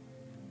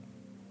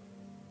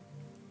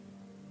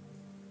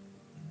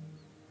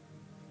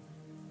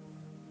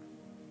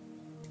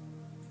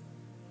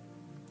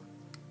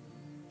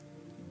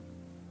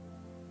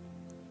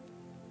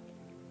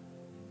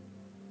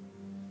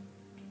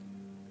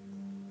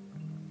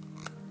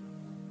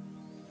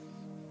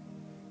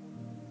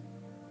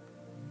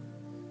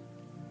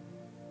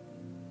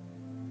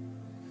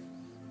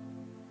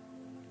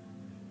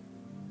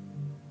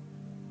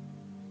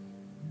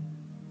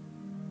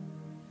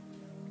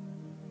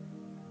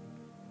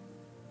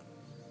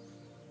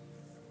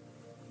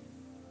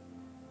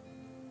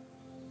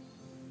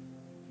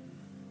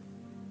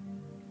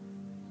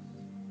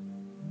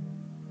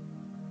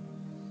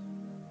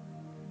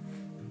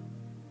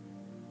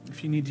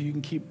 If you need to, you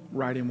can keep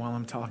writing while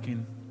I'm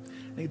talking.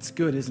 I think it's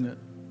good, isn't it,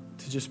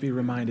 to just be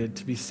reminded,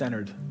 to be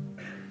centered,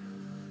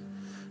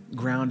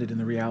 grounded in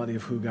the reality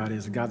of who God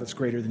is, a God that's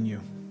greater than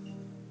you.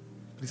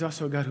 But he's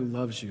also a God who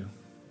loves you.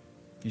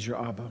 He's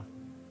your Abba.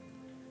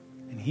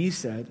 And he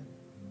said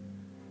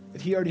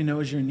that he already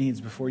knows your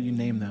needs before you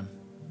name them,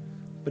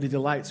 but he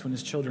delights when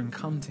his children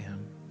come to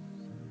him,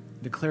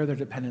 declare their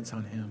dependence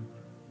on him.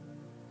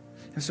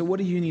 And so what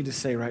do you need to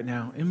say right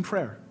now in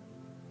prayer?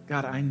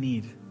 God, I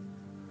need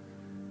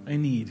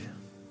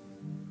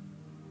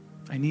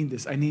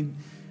this. I need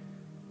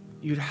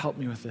you to help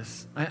me with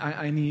this.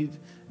 I need,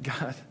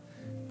 God,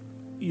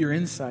 your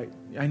insight.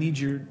 I need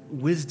your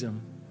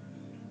wisdom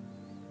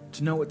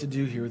to know what to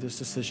do here with this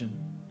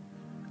decision.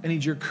 I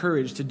need your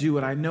courage to do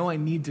what I know I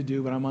need to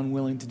do, but I'm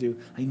unwilling to do.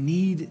 I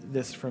need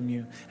this from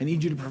you. I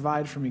need you to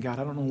provide for me, God.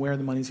 I don't know where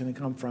the money's going to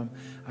come from.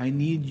 I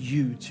need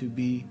you to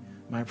be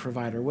my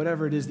provider.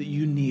 Whatever it is that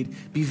you need,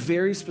 be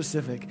very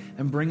specific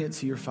and bring it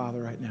to your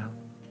Father right now.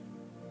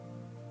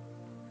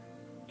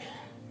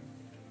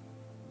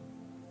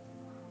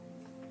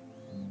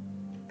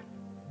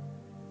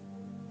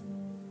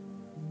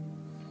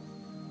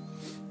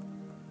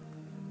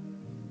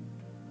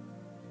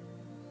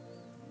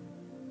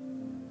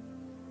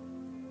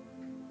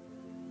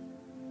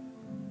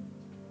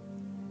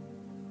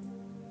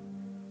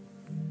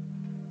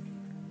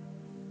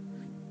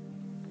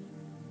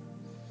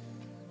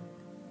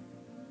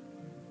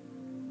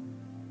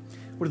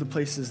 What are the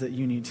places that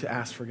you need to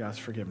ask for God's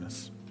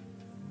forgiveness?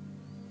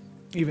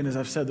 Even as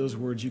I've said those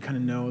words, you kind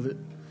of know that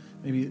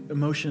maybe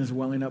emotion is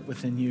welling up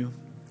within you.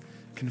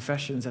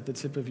 Confession is at the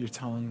tip of your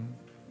tongue.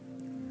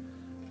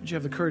 Would you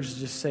have the courage to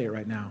just say it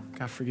right now?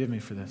 God, forgive me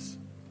for this.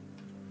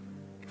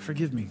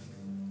 Forgive me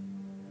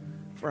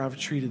for how I've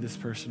treated this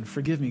person.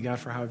 Forgive me, God,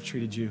 for how I've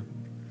treated you.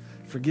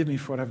 Forgive me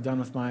for what I've done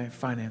with my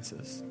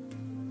finances.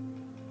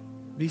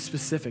 Be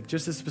specific,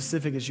 just as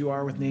specific as you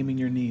are with naming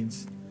your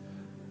needs.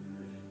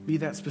 Be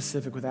that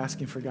specific with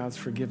asking for God's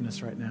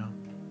forgiveness right now.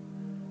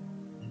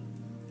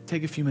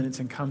 Take a few minutes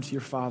and come to your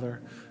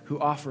Father who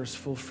offers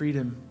full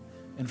freedom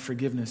and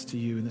forgiveness to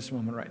you in this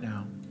moment right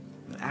now.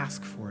 And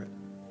ask for it.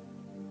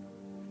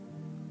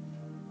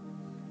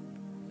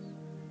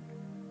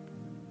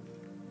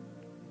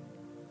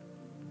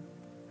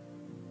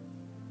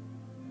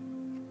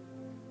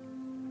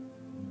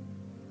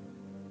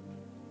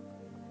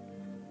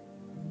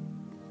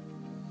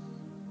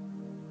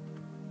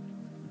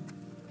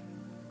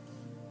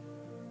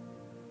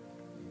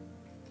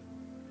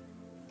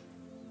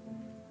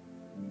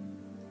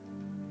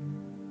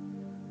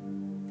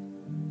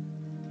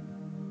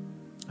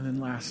 And then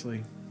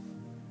lastly,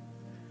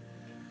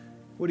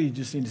 what do you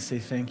just need to say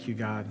thank you,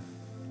 God,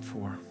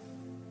 for?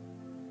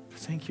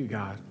 Thank you,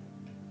 God.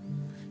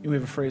 We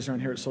have a phrase around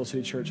here at Soul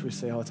City Church we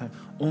say all the time,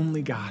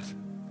 only God.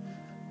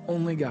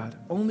 Only God.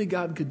 Only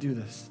God could do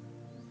this.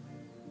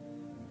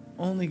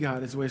 Only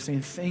God is a way of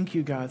saying thank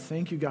you, God.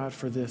 Thank you, God,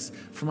 for this,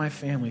 for my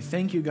family.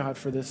 Thank you, God,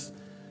 for this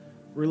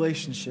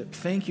relationship.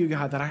 Thank you,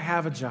 God, that I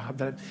have a job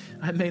that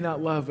I may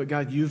not love, but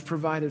God, you've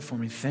provided for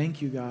me.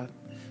 Thank you, God.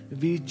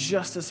 Be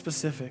just as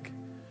specific.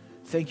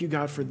 Thank you,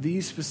 God, for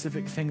these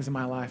specific things in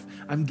my life.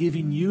 I'm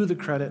giving you the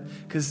credit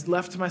because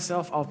left to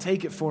myself, I'll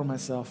take it for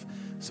myself.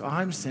 So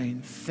I'm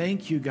saying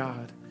thank you,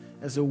 God,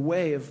 as a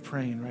way of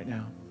praying right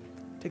now.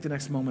 Take the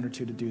next moment or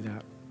two to do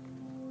that.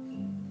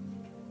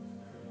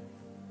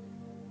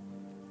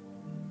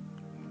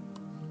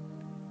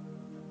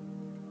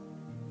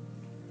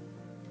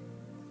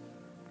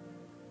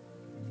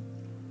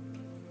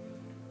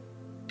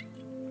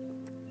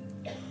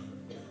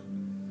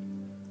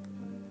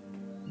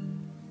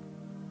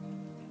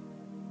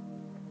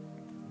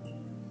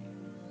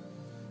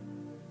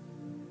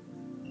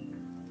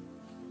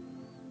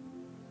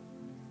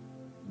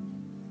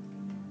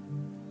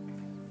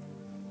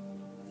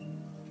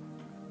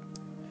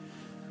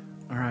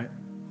 All right.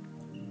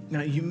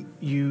 Now,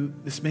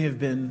 this may have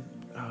been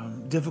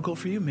difficult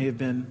for you, may have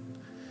been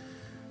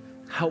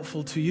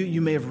helpful to you. You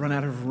may have run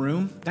out of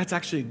room. That's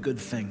actually a good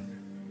thing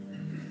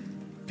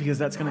because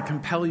that's going to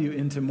compel you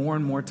into more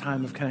and more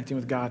time of connecting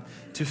with God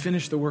to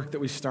finish the work that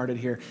we started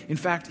here. In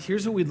fact,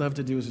 here's what we'd love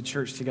to do as a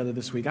church together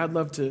this week. I'd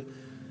love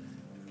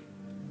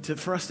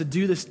for us to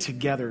do this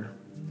together.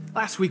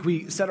 Last week,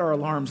 we set our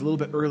alarms a little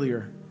bit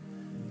earlier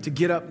to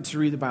get up and to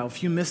read the Bible.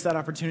 If you missed that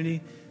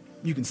opportunity,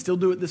 you can still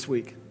do it this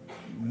week.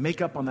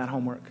 Make up on that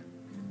homework.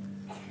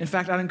 In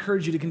fact, I'd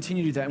encourage you to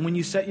continue to do that. And when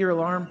you set your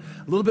alarm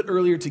a little bit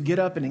earlier to get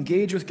up and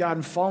engage with God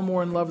and fall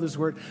more in love with His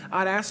Word,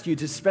 I'd ask you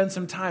to spend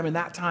some time in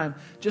that time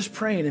just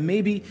praying. And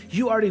maybe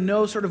you already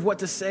know sort of what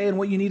to say and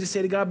what you need to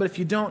say to God, but if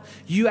you don't,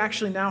 you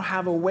actually now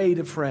have a way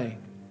to pray.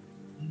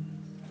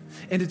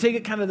 And to take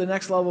it kind of the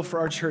next level for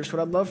our church,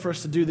 what I'd love for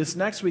us to do this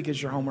next week as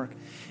your homework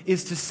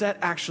is to set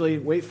actually,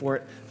 wait for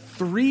it,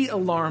 3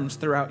 alarms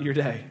throughout your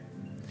day.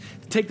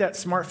 Take that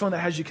smartphone that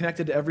has you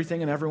connected to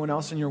everything and everyone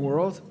else in your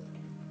world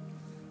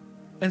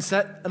and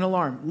set an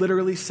alarm.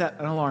 Literally set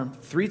an alarm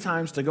 3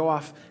 times to go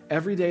off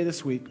every day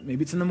this week.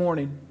 Maybe it's in the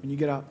morning when you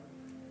get up.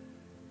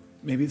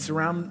 Maybe it's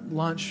around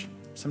lunch,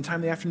 sometime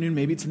in the afternoon.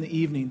 Maybe it's in the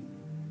evening.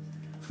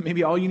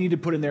 Maybe all you need to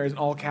put in there is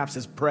all caps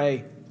is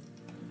pray.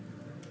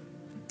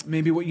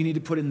 Maybe what you need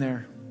to put in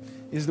there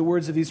is the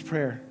words of this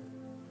prayer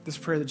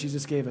that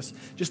Jesus gave us.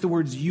 Just the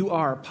words "you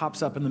are"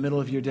 pops up in the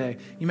middle of your day.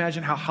 You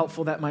imagine how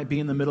helpful that might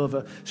be in the middle of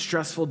a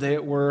stressful day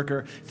at work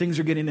or things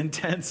are getting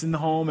intense in the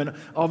home and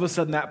all of a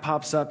sudden that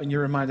pops up and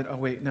you're reminded, oh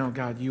wait, no,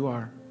 God, you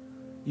are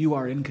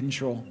in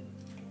control.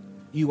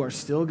 You are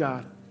still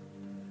God.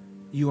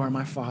 You are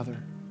my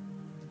Father.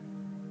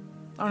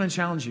 I want to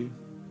challenge you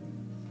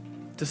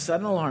to set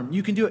an alarm.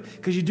 You can do it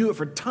because you do it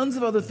for tons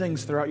of other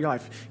things throughout your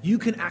life. You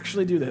can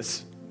actually do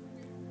this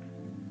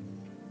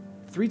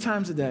 3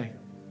 times a day.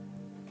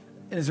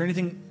 And is there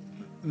anything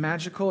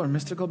magical or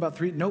mystical about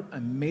 3? Nope, I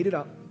made it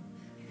up.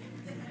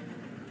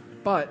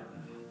 But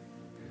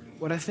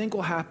what I think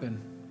will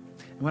happen,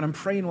 and what I'm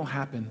praying will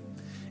happen,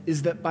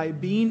 is that by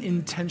being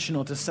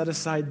intentional to set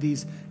aside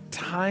these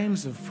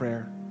times of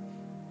prayer,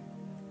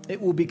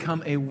 it will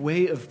become a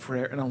way of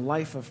prayer and a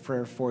life of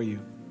prayer for you.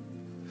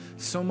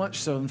 So much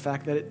so, in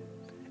fact, that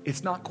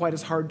it's not quite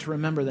as hard to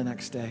remember the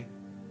next day.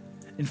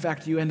 In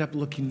fact, you end up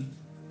looking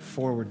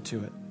forward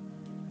to it.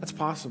 That's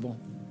possible.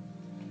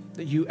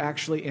 That you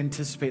actually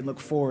anticipate and look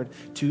forward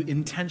to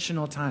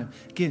intentional time.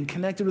 Again,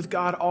 connected with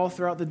God all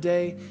throughout the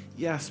day,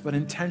 yes, but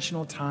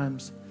intentional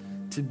times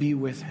to be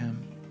with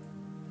Him.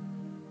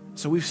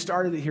 So we've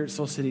started it here at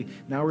Soul City.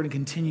 Now we're going to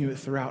continue it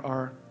throughout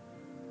our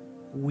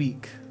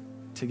week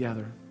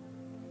together.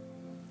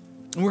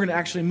 And we're going to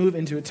actually move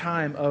into a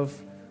time of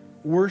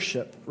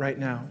worship right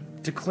now,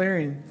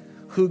 declaring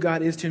who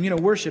God is to Him. You know,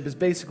 worship is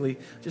basically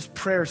just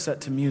prayer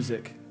set to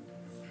music.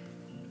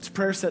 It's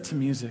prayer set to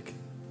music.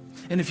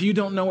 And if you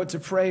don't know what to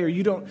pray or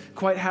you don't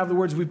quite have the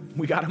words,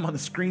 we got them on the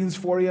screens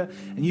for you,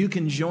 and you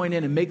can join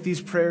in and make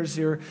these prayers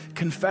your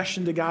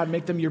confession to God,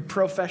 make them your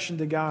profession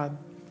to God.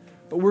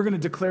 But we're going to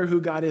declare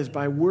who God is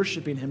by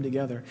worshiping Him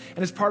together.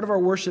 And as part of our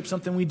worship,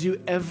 something we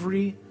do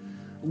every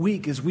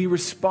week is we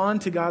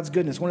respond to God's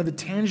goodness. One of the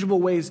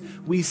tangible ways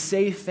we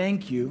say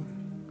thank you,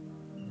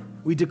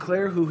 we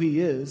declare who He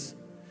is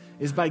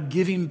by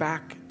giving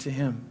back to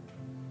Him.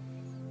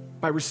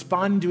 By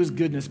responding to His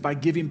goodness, by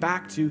giving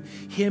back to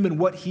Him and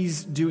what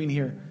He's doing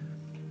here,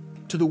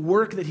 to the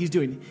work that He's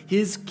doing,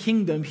 His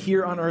kingdom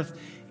here on earth,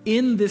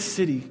 in this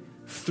city,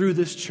 through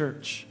this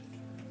church.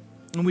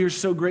 And we are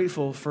so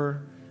grateful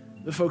for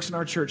the folks in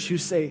our church who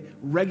say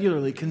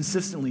regularly,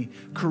 consistently,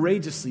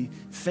 courageously,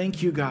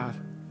 thank you, God,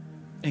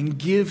 and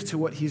give to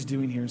what He's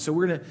doing here. And so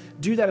we're going to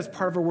do that as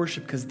part of our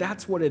worship because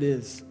that's what it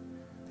is.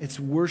 It's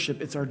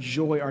worship. It's our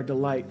joy, our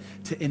delight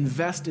to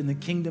invest in the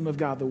kingdom of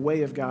God, the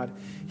way of God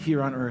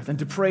here on earth. And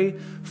to pray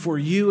for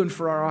you and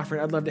for our offering,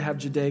 I'd love to have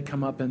Jade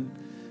come up and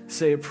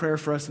say a prayer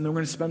for us. And then we're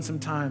going to spend some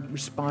time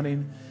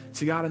responding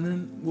to God, and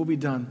then we'll be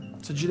done.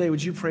 So Jade,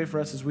 would you pray for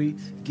us as we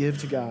give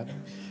to God?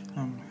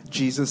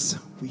 Jesus,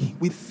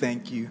 we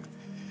thank you.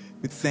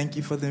 We thank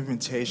you for the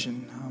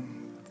invitation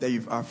that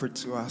you've offered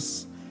to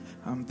us.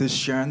 The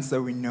assurance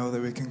that we know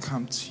that we can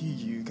come to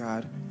you,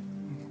 God,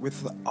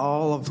 with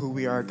all of who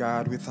we are,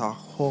 God, with our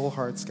whole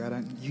hearts, God,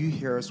 and you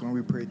hear us when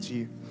we pray to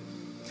you.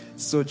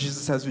 So,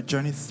 Jesus, as we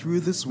journey through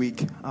this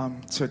week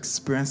to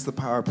experience the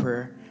power of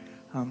prayer,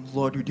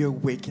 Lord, would you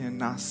awaken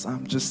in us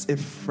just a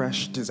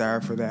fresh desire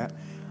for that,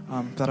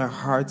 that our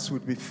hearts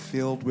would be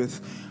filled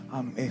with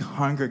a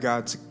hunger,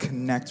 God, to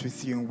connect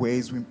with you in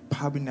ways we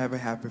probably never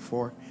have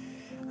before.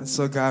 And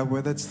so, God,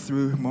 whether it's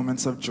through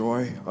moments of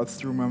joy or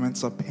through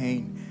moments of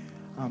pain,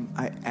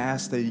 I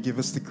ask that you give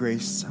us the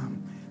grace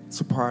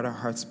to pour out our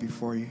hearts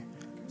before you.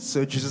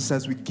 So, Jesus,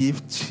 as we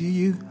give to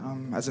you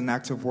as an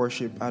act of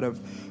worship out of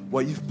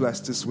what you've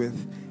blessed us with,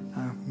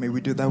 may we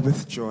do that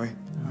with joy.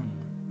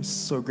 We're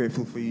so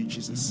grateful for you,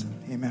 Jesus.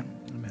 Amen.